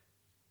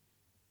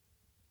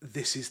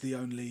this is the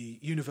only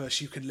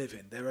universe you can live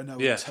in. There are no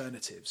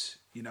alternatives,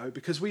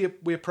 because we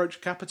approach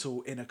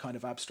capital in a kind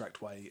of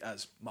abstract way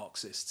as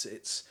Marxists.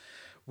 It's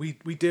we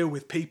deal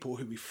with people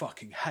who we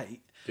fucking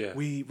hate. Yeah.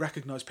 We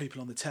recognise people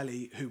on the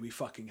telly who we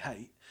fucking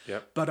hate.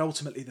 Yep. But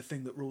ultimately the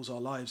thing that rules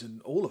our lives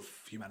and all of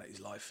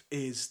humanity's life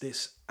is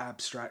this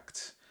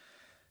abstract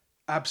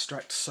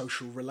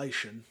social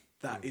relation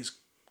that is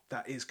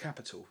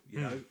capital,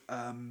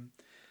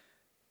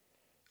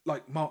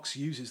 like Marx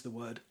uses the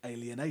word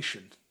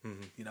alienation.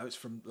 It's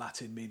from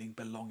Latin meaning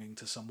belonging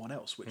to someone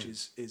else, which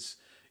is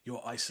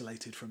you're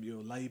isolated from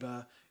your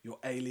labour, you're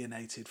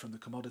alienated from the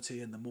commodity,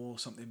 and the more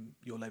something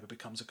your labour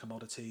becomes a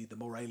commodity, the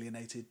more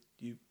alienated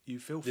you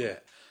feel from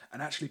it.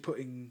 And actually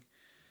putting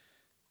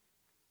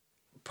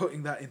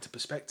that into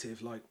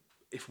perspective, like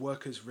if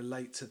workers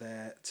relate to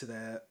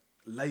their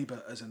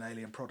labour as an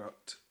alien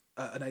product,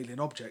 an alien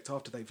object,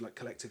 after they've like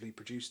collectively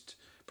produced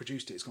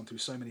it, it's gone through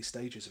so many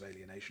stages of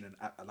alienation and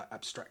like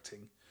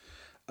abstracting.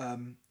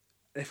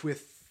 If we're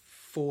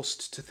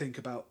forced to think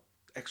about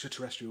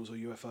extraterrestrials or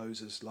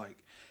UFOs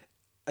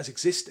as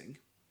existing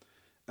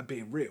and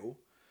being real,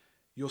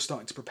 you're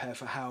starting to prepare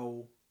for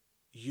how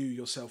you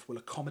yourself will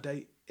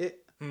accommodate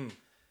it.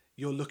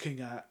 You're looking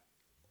at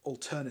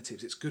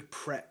alternatives. It's good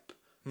prep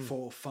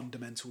for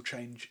fundamental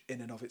change in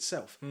and of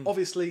itself.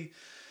 Obviously,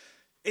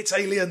 it's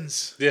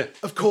aliens. Yeah.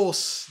 Of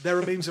course, there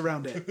are memes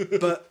around it.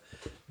 But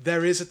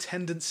there is a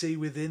tendency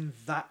within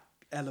that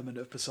element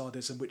of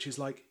Posadism, which is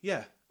like,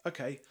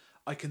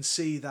 I can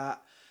see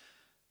that,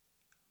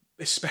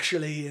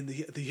 especially in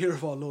the year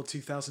of our Lord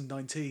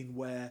 2019,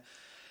 where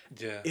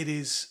it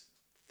is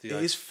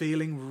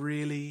feeling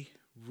really,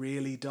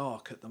 really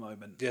dark at the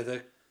moment. Yeah,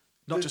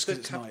 not just because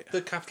it's night.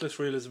 The capitalist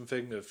realism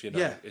thing of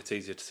it's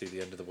easier to see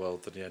the end of the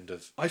world than the end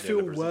of. I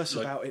feel worse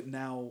about it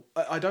now.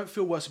 I don't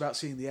feel worse about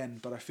seeing the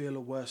end, but I feel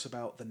worse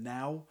about the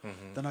now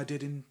than I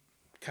did in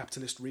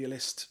capitalist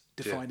realist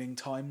defining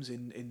times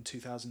in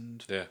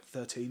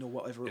 2013 or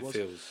whatever it was.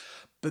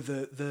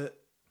 But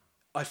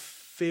I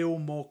feel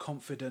more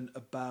confident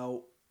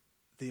about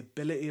the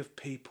ability of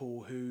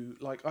people who,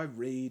 like, I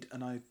read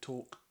and I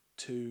talk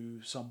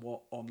to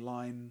somewhat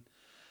online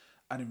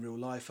and in real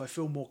life, I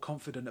feel more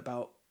confident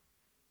about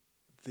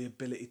the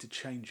ability to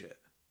change it.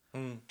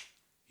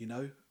 You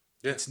know?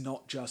 Yeah. It's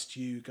not just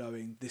you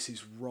going, this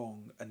is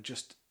wrong, and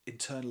just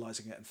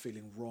internalizing it and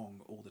feeling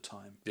wrong all the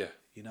time. Yeah.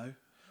 You know?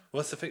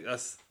 Well, that's the thing.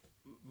 That's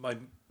my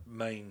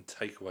main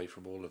takeaway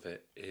from all of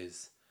it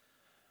is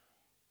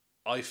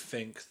I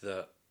think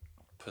that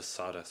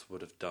Posadas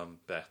would have done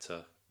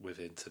better with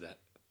internet.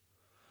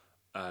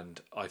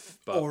 And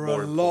or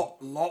a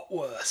lot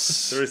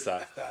worse. There is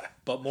that.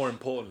 But more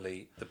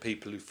importantly, the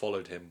people who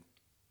followed him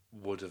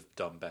would have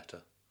done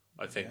better.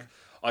 I think. Yeah.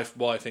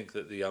 I think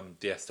that the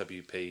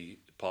SWP,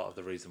 part of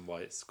the reason why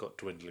it's got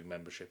dwindling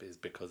membership is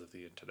because of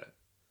the internet.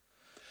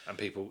 And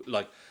people,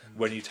 like,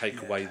 when you take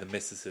away the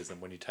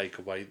mysticism, when you take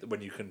away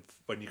when you can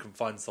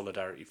find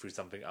solidarity through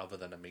something other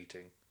than a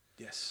meeting.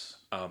 Yes.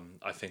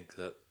 I think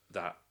that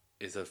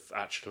is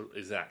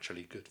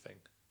actually a good thing.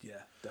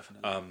 Yeah,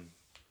 definitely.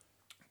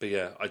 But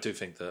yeah, I do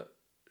think that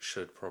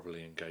should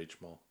probably engage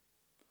more.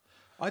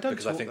 I don't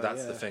because I think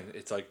that's the thing.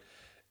 It's like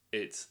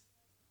it's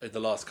in the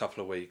last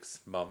couple of weeks,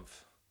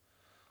 month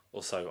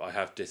or so, I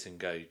have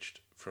disengaged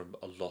from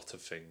a lot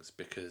of things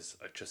because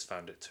I just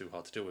found it too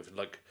hard to deal with.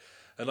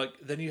 And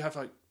then you have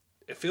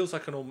it feels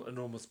like an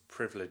enormous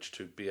privilege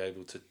to be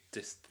able to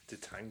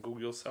detangle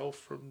yourself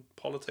from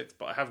politics,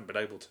 but I haven't been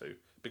able to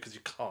because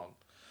you can't.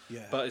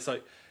 Yeah. But it's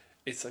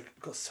like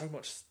got so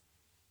much.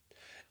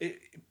 It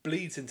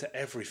bleeds into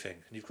everything,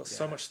 and you've got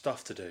so much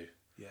stuff to do.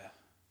 Yeah.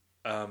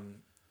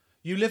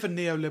 You live a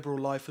neoliberal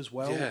life as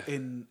well. Yeah.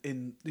 In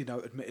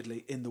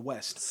admittedly in the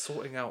West,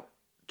 sorting out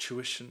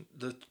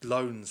the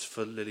loans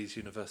for Lily's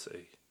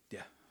university.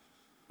 Yeah.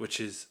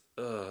 Which is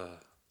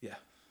Yeah.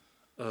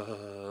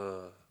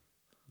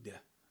 Yeah.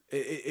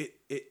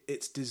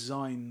 It's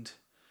designed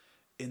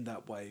in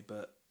that way,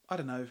 but I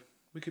don't know.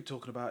 We keep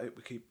talking about it.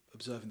 We keep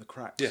observing the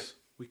cracks. Yeah.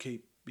 We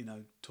keep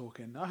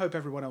talking. I hope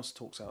everyone else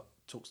talks to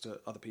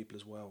other people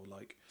as well.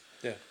 Like.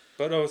 Yeah,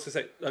 but I was to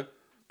say, I'm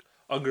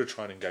going to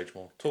try and engage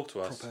more. Talk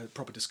to us.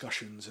 Proper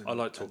discussions. And, I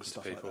like talking to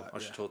people. Like that, I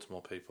should talk to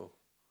more people.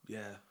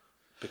 Yeah.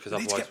 Because we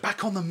need otherwise, to get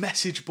back on the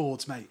message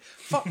boards, mate.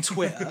 Fuck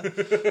Twitter.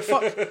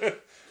 Fuck.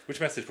 Which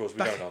message boards are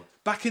we going on?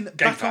 Back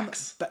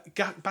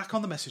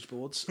on the message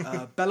boards.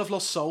 Bell of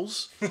Lost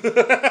Souls.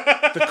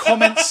 The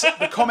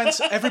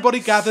comments. Everybody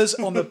gathers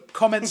on the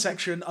comment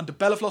section under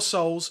Bell of Lost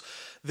Souls,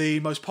 the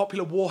most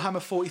popular Warhammer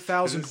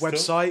 40,000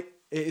 website.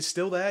 It is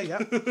still there.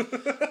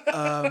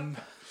 Yeah.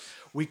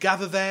 We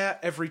gather there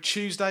every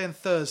Tuesday and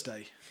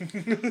Thursday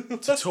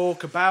to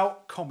talk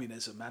about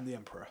communism and the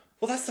Emperor.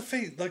 Well, that's the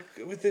thing. Like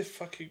with this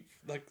fucking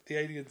the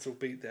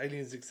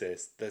aliens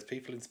exist. There's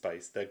people in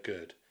space. They're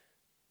good,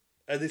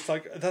 and it's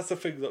like that's the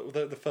thing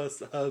that the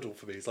first hurdle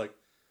for me is like,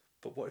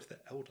 but what if they're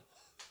elder?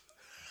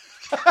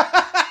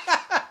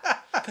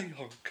 They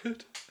aren't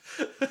good.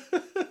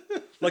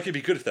 Like it'd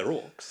be good if they're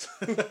orcs.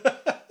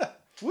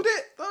 Would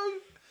it though?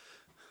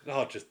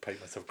 I'll just paint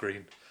myself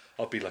green.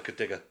 I'll be like a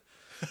digger.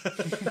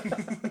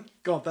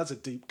 God, that's a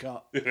deep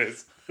cut. It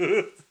is.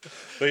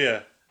 But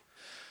yeah.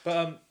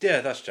 But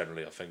that's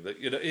generally I think that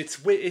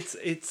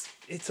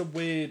it's a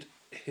weird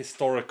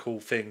historical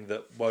thing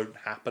that won't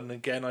happen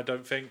again. I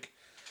don't think.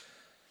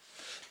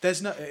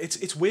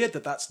 It's weird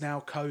that that's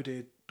now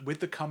coded with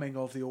the coming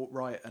of the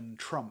alt-right and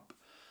Trump.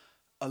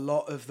 A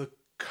lot of the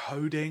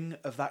coding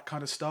of that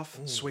kind of stuff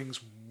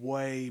swings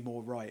way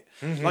more right.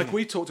 Mm-hmm. Like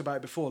we talked about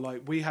it before,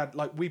 we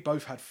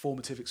both had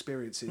formative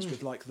experiences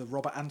with the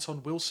Robert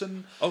Anton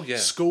Wilson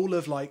school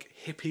of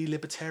hippie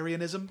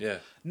libertarianism. Yeah.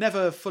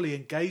 Never fully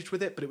engaged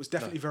with it, but it was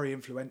definitely very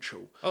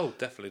influential. Oh,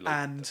 definitely.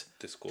 And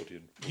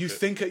Discordian. You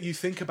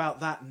think about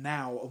that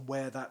now and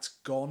where that's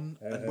gone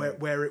and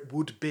where it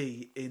would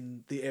be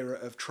in the era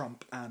of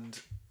Trump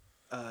and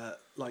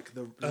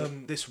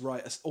this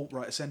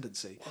alt-right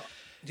ascendancy.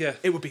 Yeah,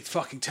 it would be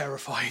fucking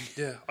terrifying.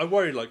 Yeah, I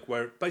worry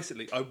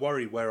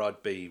where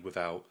I'd be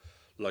without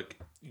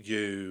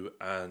you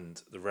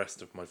and the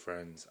rest of my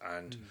friends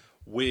and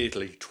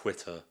weirdly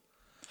Twitter.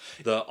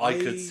 That I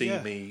could see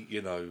me,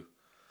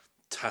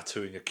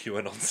 tattooing a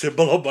QAnon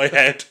symbol on my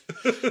head.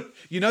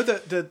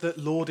 that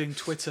lauding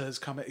Twitter has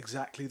come at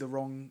exactly the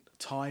wrong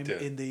time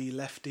in the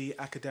lefty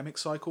academic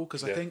cycle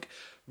because I think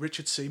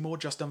Richard Seymour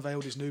just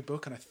unveiled his new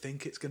book and I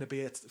think it's going to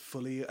be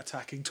fully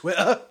attacking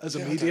Twitter as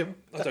a medium.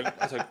 I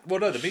don't.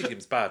 Well, no, the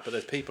medium's bad, but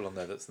there's people on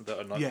there that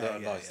are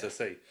nice to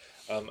see.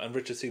 And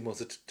Richard Seymour's,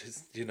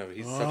 he's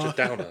such a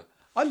downer.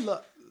 I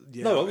love.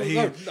 Yeah,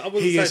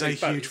 he is a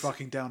huge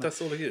fucking downer.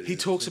 That's all he is. He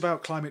talks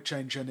about climate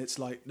change, and it's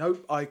like,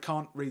 nope, I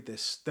can't read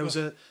this. There was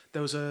a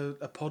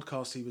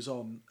podcast he was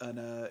on, and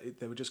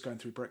they were just going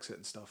through Brexit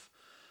and stuff,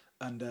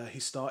 and he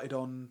started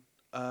on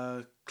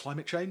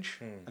climate change,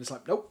 and it's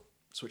like, nope,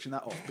 switching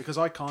that off because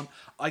I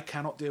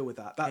cannot deal with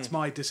that. That's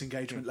my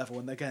disengagement level,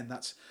 and again,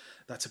 that's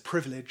a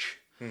privilege.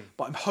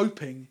 But I'm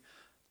hoping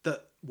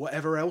that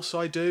whatever else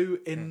I do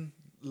in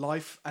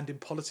life and in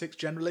politics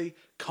generally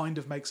kind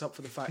of makes up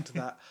for the fact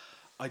that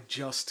I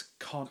just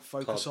can't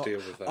focus Can't on. deal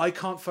with that. I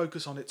can't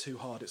focus on it too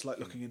hard. It's like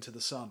looking into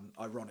the sun.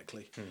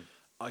 Ironically,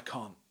 I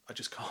can't. I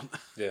just can't.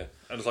 Yeah,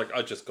 and it's like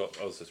I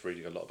was just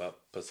reading a lot about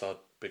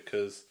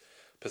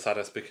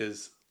Posadas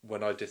because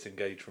when I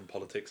disengage from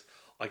politics,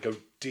 I go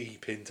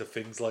deep into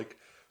things like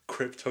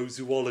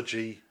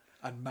cryptozoology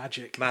And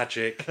magic.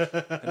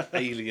 and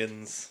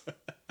aliens,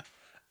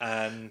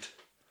 and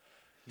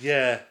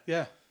yeah,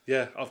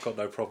 I've got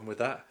no problem with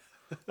that.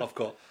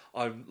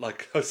 I'm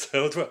like I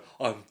said,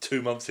 I'm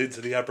 2 months into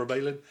the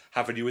Abramelin.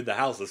 Having you in the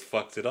house has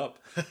fucked it up.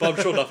 But I'm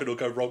sure nothing will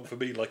go wrong for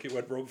me like it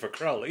went wrong for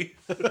Crowley.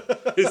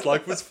 His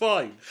life was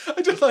fine.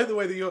 I just like the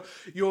way that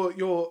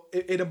you're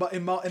in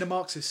a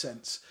Marxist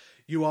sense.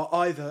 You are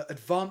either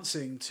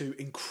advancing to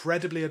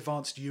incredibly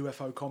advanced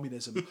UFO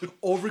communism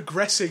or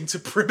regressing to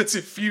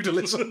primitive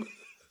feudalism.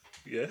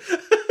 Yeah.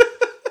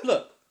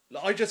 Look,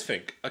 I just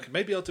think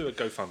maybe I'll do a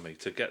GoFundMe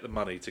to get the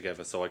money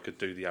together so I could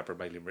do the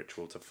Abramelin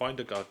ritual to find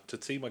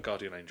to see my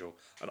guardian angel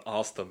and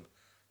ask them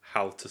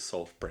how to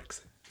solve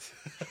Brexit.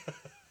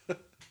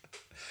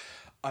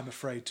 I'm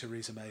afraid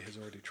Theresa May has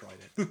already tried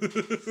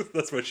it.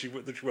 That's where she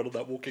went on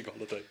that walking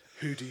holiday.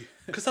 Who do you?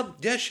 Because a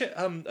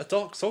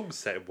Dark Song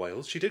set in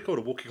Wales. She did go on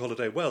a walking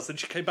holiday in Wales, then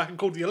she came back and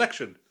called the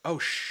election. Oh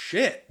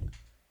shit!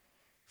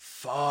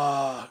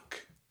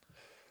 Fuck.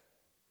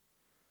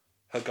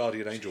 Her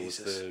guardian angel was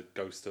the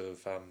ghost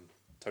of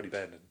Tony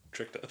Benn and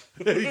tricked her.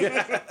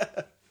 Yeah.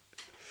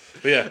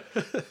 But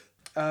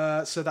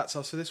yeah. So that's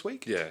us for this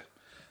week. Yeah.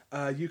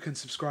 You can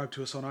subscribe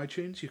to us on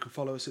iTunes. You can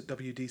follow us at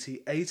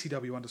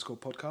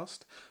WDC_podcast.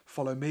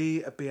 Follow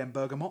me at BM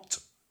Bergamot.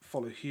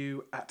 Follow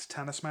Hugh at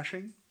Tanner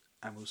Smashing.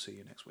 And we'll see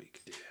you next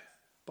week. Yeah.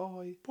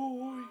 Bye.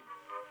 Bye.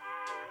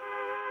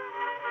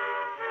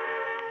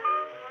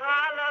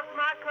 I love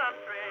my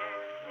country,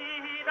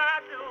 indeed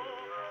I do.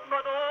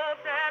 But oh,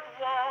 that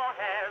war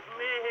has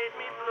made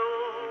me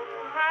blue.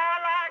 I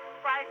like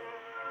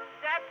fighting,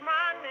 that's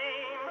my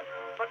name.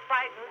 But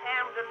fighting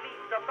am the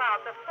least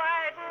about the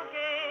fighting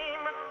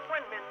game.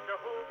 When Mr.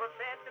 Hoover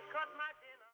said to cut my